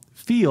traditional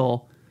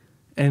feel.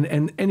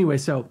 And anyway,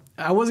 so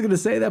I wasn't going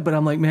to say that, but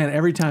I'm like, man,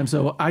 every time.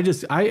 So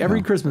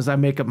every Christmas I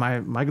make up my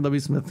Michael W.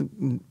 Smith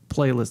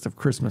playlist of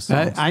Christmas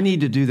songs. I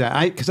need to do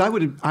that because I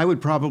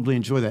would probably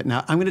enjoy that.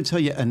 Now I'm going to tell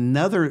you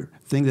another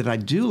thing that I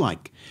do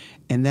like,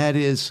 and that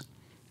is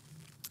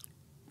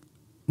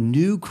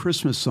new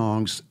Christmas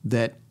songs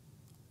that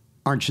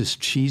aren't just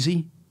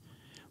cheesy,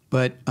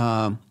 but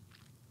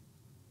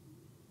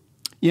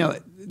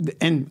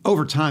and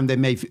over time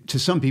to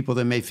some people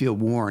they may feel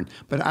worn.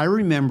 But I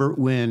remember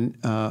when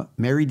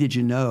 "Mary Did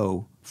You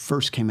Know"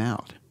 first came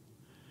out,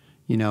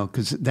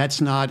 because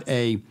that's not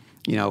a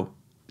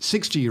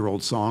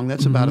 60-year-old song.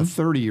 That's about a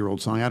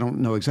 30-year-old song. I don't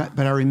know exactly,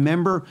 but I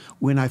remember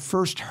when I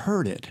first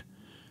heard it,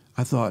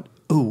 I thought,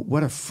 "Oh,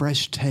 what a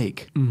fresh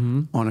take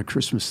on a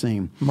Christmas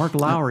theme." Mark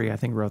Lowry, I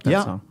think, wrote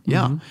that song.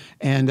 Yeah.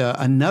 And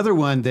another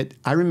one that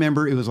I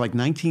remember, it was like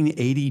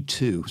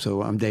 1982.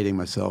 So I'm dating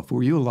myself.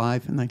 Were you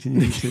alive in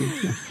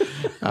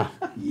 1982?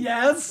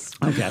 Yes.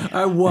 Okay.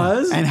 I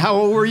was. And how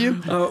old were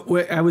you?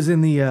 I was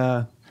in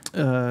the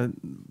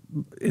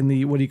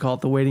what do you call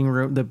it? The waiting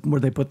room, where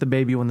they put the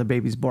baby when the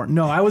baby's born.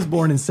 No, I was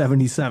born in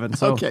 1977.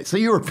 So okay, so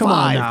you were 5. Come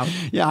on now.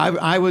 Yeah,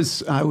 I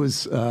was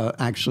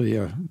actually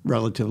a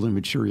relatively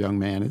mature young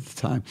man at the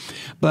time.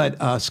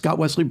 But Scott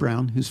Wesley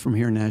Brown, who's from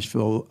here in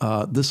Nashville,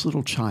 "This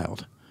Little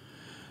Child,"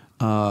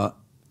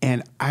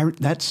 and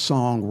that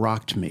song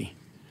rocked me.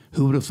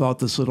 Who would have thought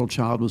this little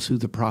child was who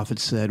the prophet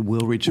said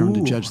will return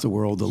to judge the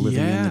world, the living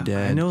and the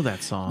dead? I know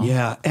that song.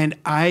 Yeah, and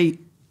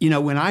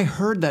when I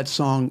heard that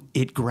song,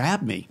 it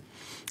grabbed me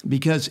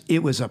because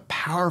it was a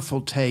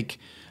powerful take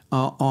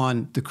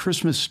on the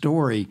Christmas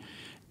story,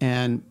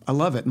 and I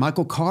love it.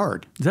 Michael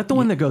Card. Is that the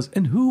one that goes,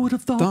 "And who would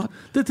have thought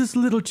that this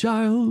little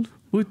child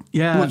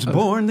was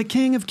born the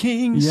King of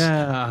Kings,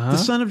 the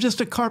son of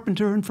just a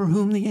carpenter, and for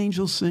whom the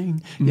angels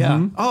sing."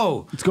 Yeah.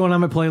 Oh, it's going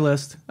on my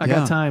playlist. I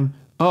got time.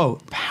 Oh,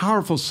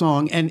 powerful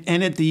song, and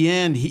at the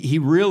end, he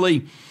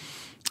really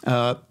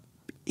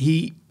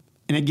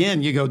And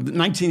again, you go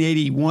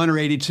 1981 or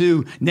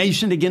 82,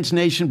 nation against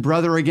nation,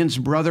 brother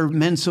against brother,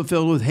 men so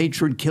filled with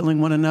hatred,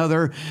 killing one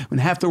another, when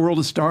half the world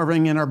is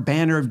starving and our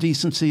banner of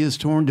decency is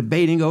torn,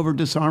 debating over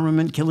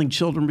disarmament, killing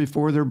children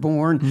before they're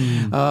born,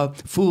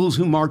 fools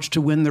who march to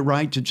win the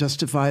right to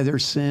justify their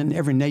sin.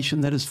 Every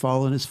nation that has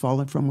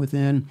fallen from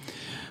within.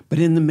 But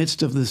in the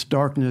midst of this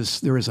darkness,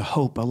 there is a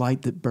hope, a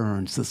light that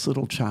burns. This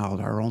little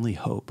child, our only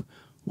hope,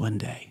 one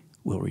day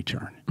will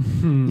return.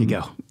 You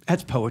go.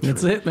 That's poetry.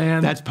 That's it,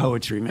 man. That's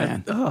poetry,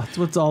 man. That's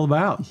what it's all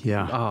about.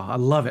 Yeah. Oh, I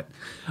love it.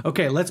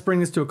 Okay, let's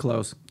bring this to a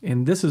close.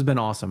 And this has been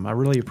awesome. I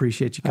really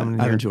appreciate you coming in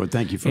here. I've enjoyed it.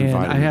 Thank you for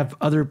inviting me. I have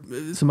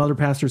some other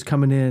pastors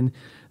coming in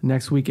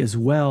next week as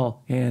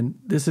well. And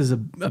this is a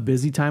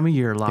busy time of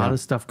year, a lot of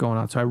stuff going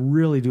on. So I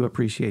really do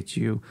appreciate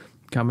you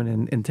coming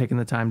in and taking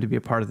the time to be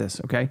a part of this,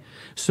 okay?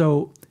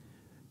 So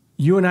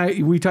you and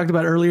I, we talked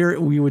about earlier,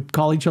 we would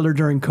call each other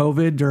during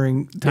COVID,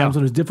 during times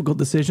when it was difficult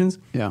decisions.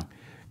 Yeah.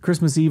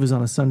 Christmas Eve is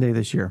on a Sunday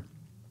this year.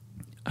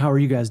 How are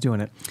you guys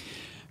doing it?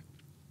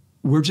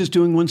 We're just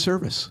doing one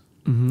service.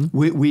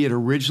 We had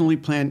originally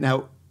planned,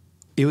 now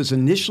it was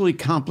initially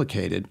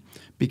complicated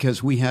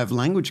because we have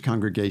language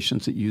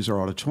congregations that use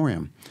our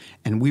auditorium.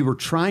 And we were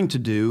trying to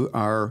do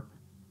our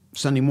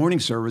Sunday morning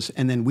service,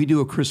 and then we do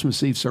a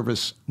Christmas Eve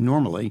service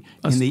normally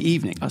in the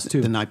evening,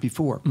 the night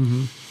before.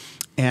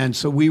 And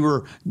so we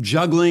were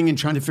juggling and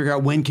trying to figure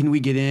out when can we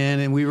get in,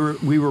 and we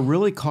were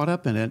really caught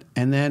up in it.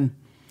 And then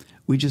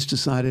we just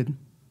decided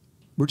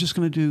we're just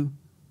going to do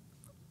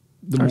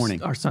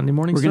our Sunday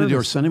morning service. We're going to do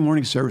our Sunday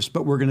morning service,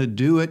 but we're going to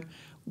do it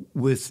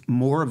with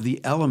more of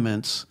the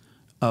elements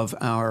of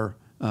our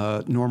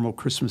normal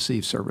Christmas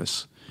Eve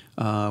service.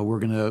 We're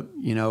going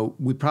to,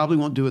 we probably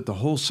won't do it the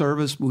whole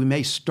service. We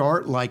may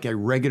start like a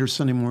regular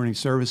Sunday morning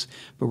service,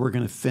 but we're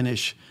going to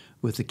finish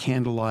with the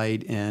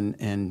candlelight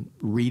and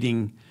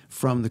reading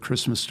from the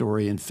Christmas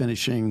story and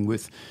finishing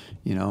with,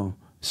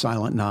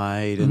 Silent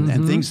Night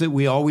and things that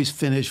we always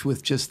finish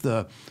with just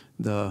the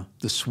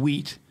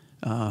sweet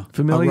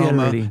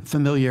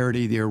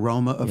familiarity, the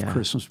aroma of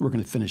Christmas. We're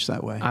going to finish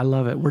that way. I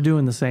love it. We're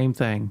doing the same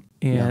thing.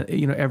 And,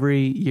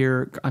 every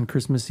year on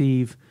Christmas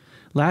Eve,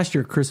 last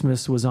year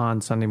Christmas was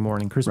on Sunday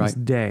morning, Christmas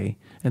Day.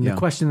 And the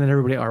question that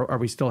everybody, are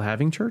we still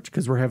having church?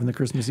 Because we're having the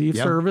Christmas Eve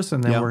service,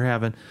 and then we're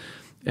having,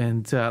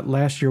 and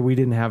last year we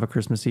didn't have a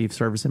Christmas Eve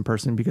service in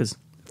person because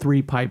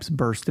 3 pipes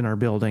burst in our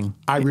building.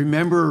 I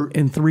remember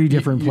in 3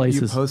 different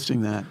places. You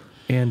posting that.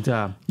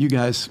 And you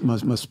guys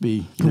must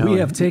be. We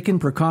have taken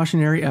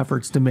precautionary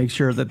efforts to make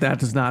sure that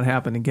does not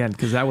happen again,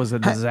 because that was a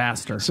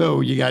disaster.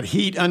 So you got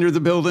heat under the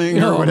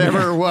building or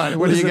whatever, or what?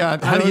 What do you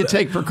got? How do you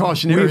take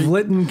precautionary?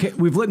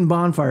 We've lit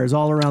bonfires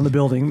all around the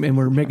building, and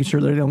we're making sure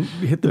they don't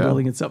hit the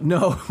building itself.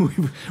 No,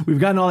 we've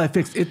gotten all that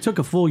fixed. It took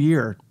a full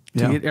year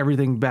to get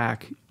everything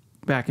back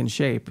in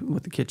shape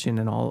with the kitchen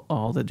and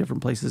all the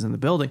different places in the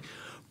building.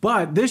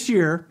 But this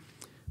year,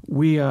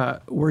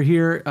 we're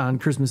here on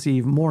Christmas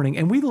Eve morning,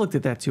 and we looked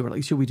at that too. We're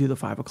like, should we do the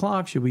 5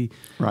 o'clock? Should we?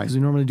 Right. Because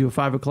we normally do a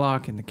 5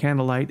 o'clock and the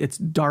candlelight. It's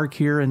dark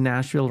here in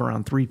Nashville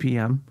around 3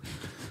 p.m.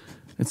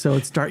 And so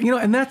it's dark,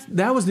 and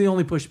that was the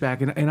only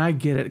pushback. And I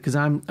get it, because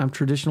I'm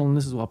traditional in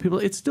this as well. People,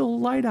 it's still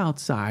light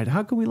outside.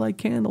 How can we light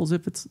candles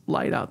if it's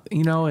light out?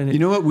 And you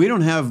know what? We don't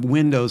have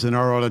windows in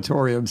our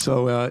auditorium,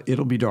 so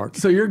it'll be dark.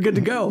 So you're good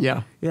to go.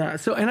 Yeah.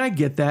 So, and I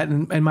get that,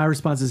 and my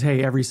response is,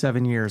 hey, every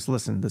 7 years,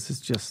 listen, this is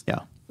just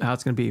how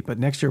it's going to be. But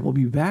next year we'll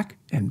be back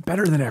and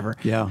better than ever.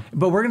 Yeah.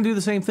 But we're going to do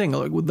the same thing,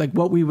 like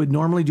what we would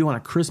normally do on a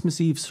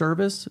Christmas Eve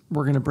service.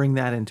 We're going to bring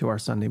that into our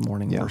Sunday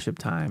morning worship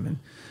time and.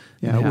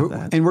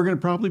 And we're going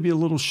to probably be a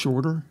little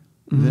shorter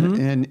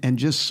and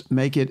just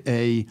make it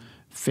a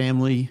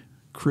family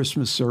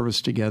Christmas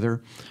service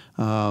together.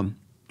 It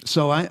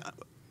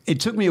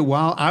took me a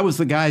while. I was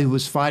the guy who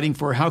was fighting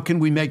for how can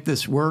we make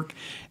this work,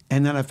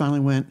 and then I finally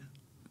went,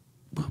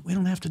 we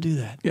don't have to do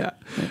that. Yeah.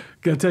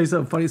 Got to tell you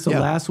something funny. So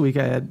last week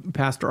I had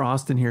Pastor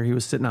Austin here. He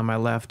was sitting on my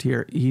left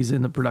here. He's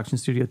in the production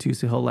studio too,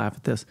 so he'll laugh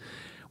at this.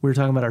 We were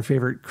talking about our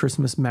favorite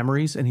Christmas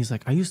memories, and he's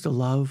like, I used to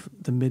love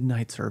the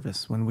midnight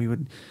service when we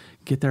would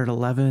get there at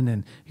 11,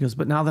 and he goes,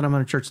 but now that I'm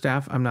on a church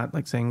staff, I'm not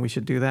like saying we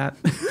should do that.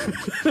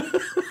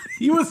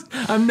 He was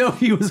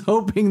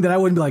hoping that I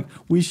wouldn't be like,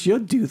 we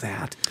should do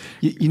that.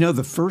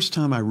 The first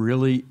time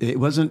it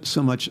wasn't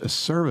so much a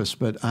service,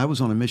 but I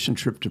was on a mission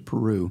trip to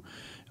Peru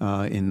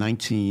in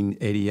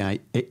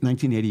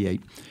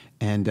 1988,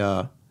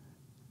 and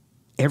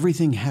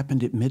everything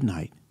happened at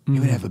midnight. You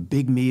would have a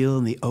big meal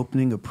and the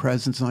opening of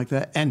presents and like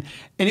that. And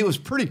it was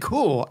pretty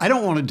cool. I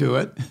don't want to do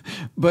it,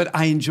 but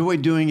I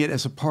enjoyed doing it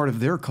as a part of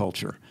their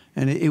culture.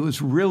 And it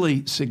was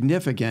really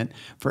significant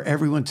for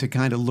everyone to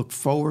kind of look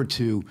forward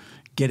to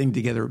getting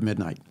together at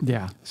midnight.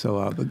 Yeah.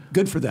 So but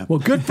good for them. Well,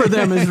 good for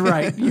them is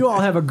right. You all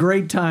have a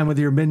great time with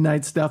your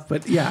midnight stuff.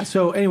 But yeah,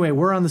 so anyway,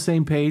 we're on the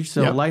same page.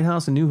 So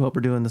Lighthouse and New Hope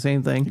are doing the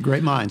same thing.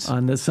 Great minds.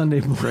 On the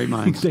Sunday morning Great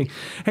minds. thing.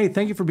 Hey,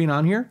 thank you for being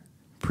on here.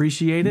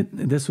 Appreciate it.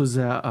 This was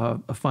a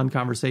fun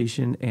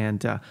conversation,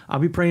 and I'll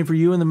be praying for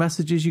you and the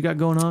messages you got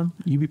going on.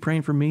 You be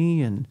praying for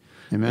me, and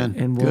Amen.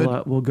 And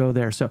we'll go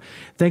there. So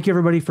thank you,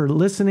 everybody, for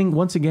listening.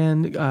 Once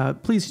again,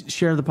 please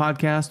share the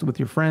podcast with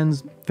your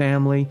friends,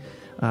 family,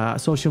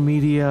 social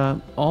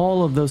media,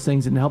 all of those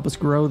things, and help us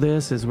grow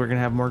this as we're going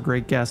to have more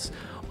great guests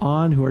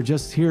on who are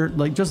just here,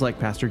 just like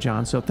Pastor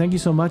John. So thank you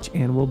so much,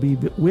 and we'll be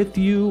with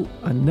you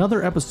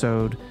another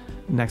episode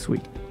next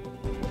week.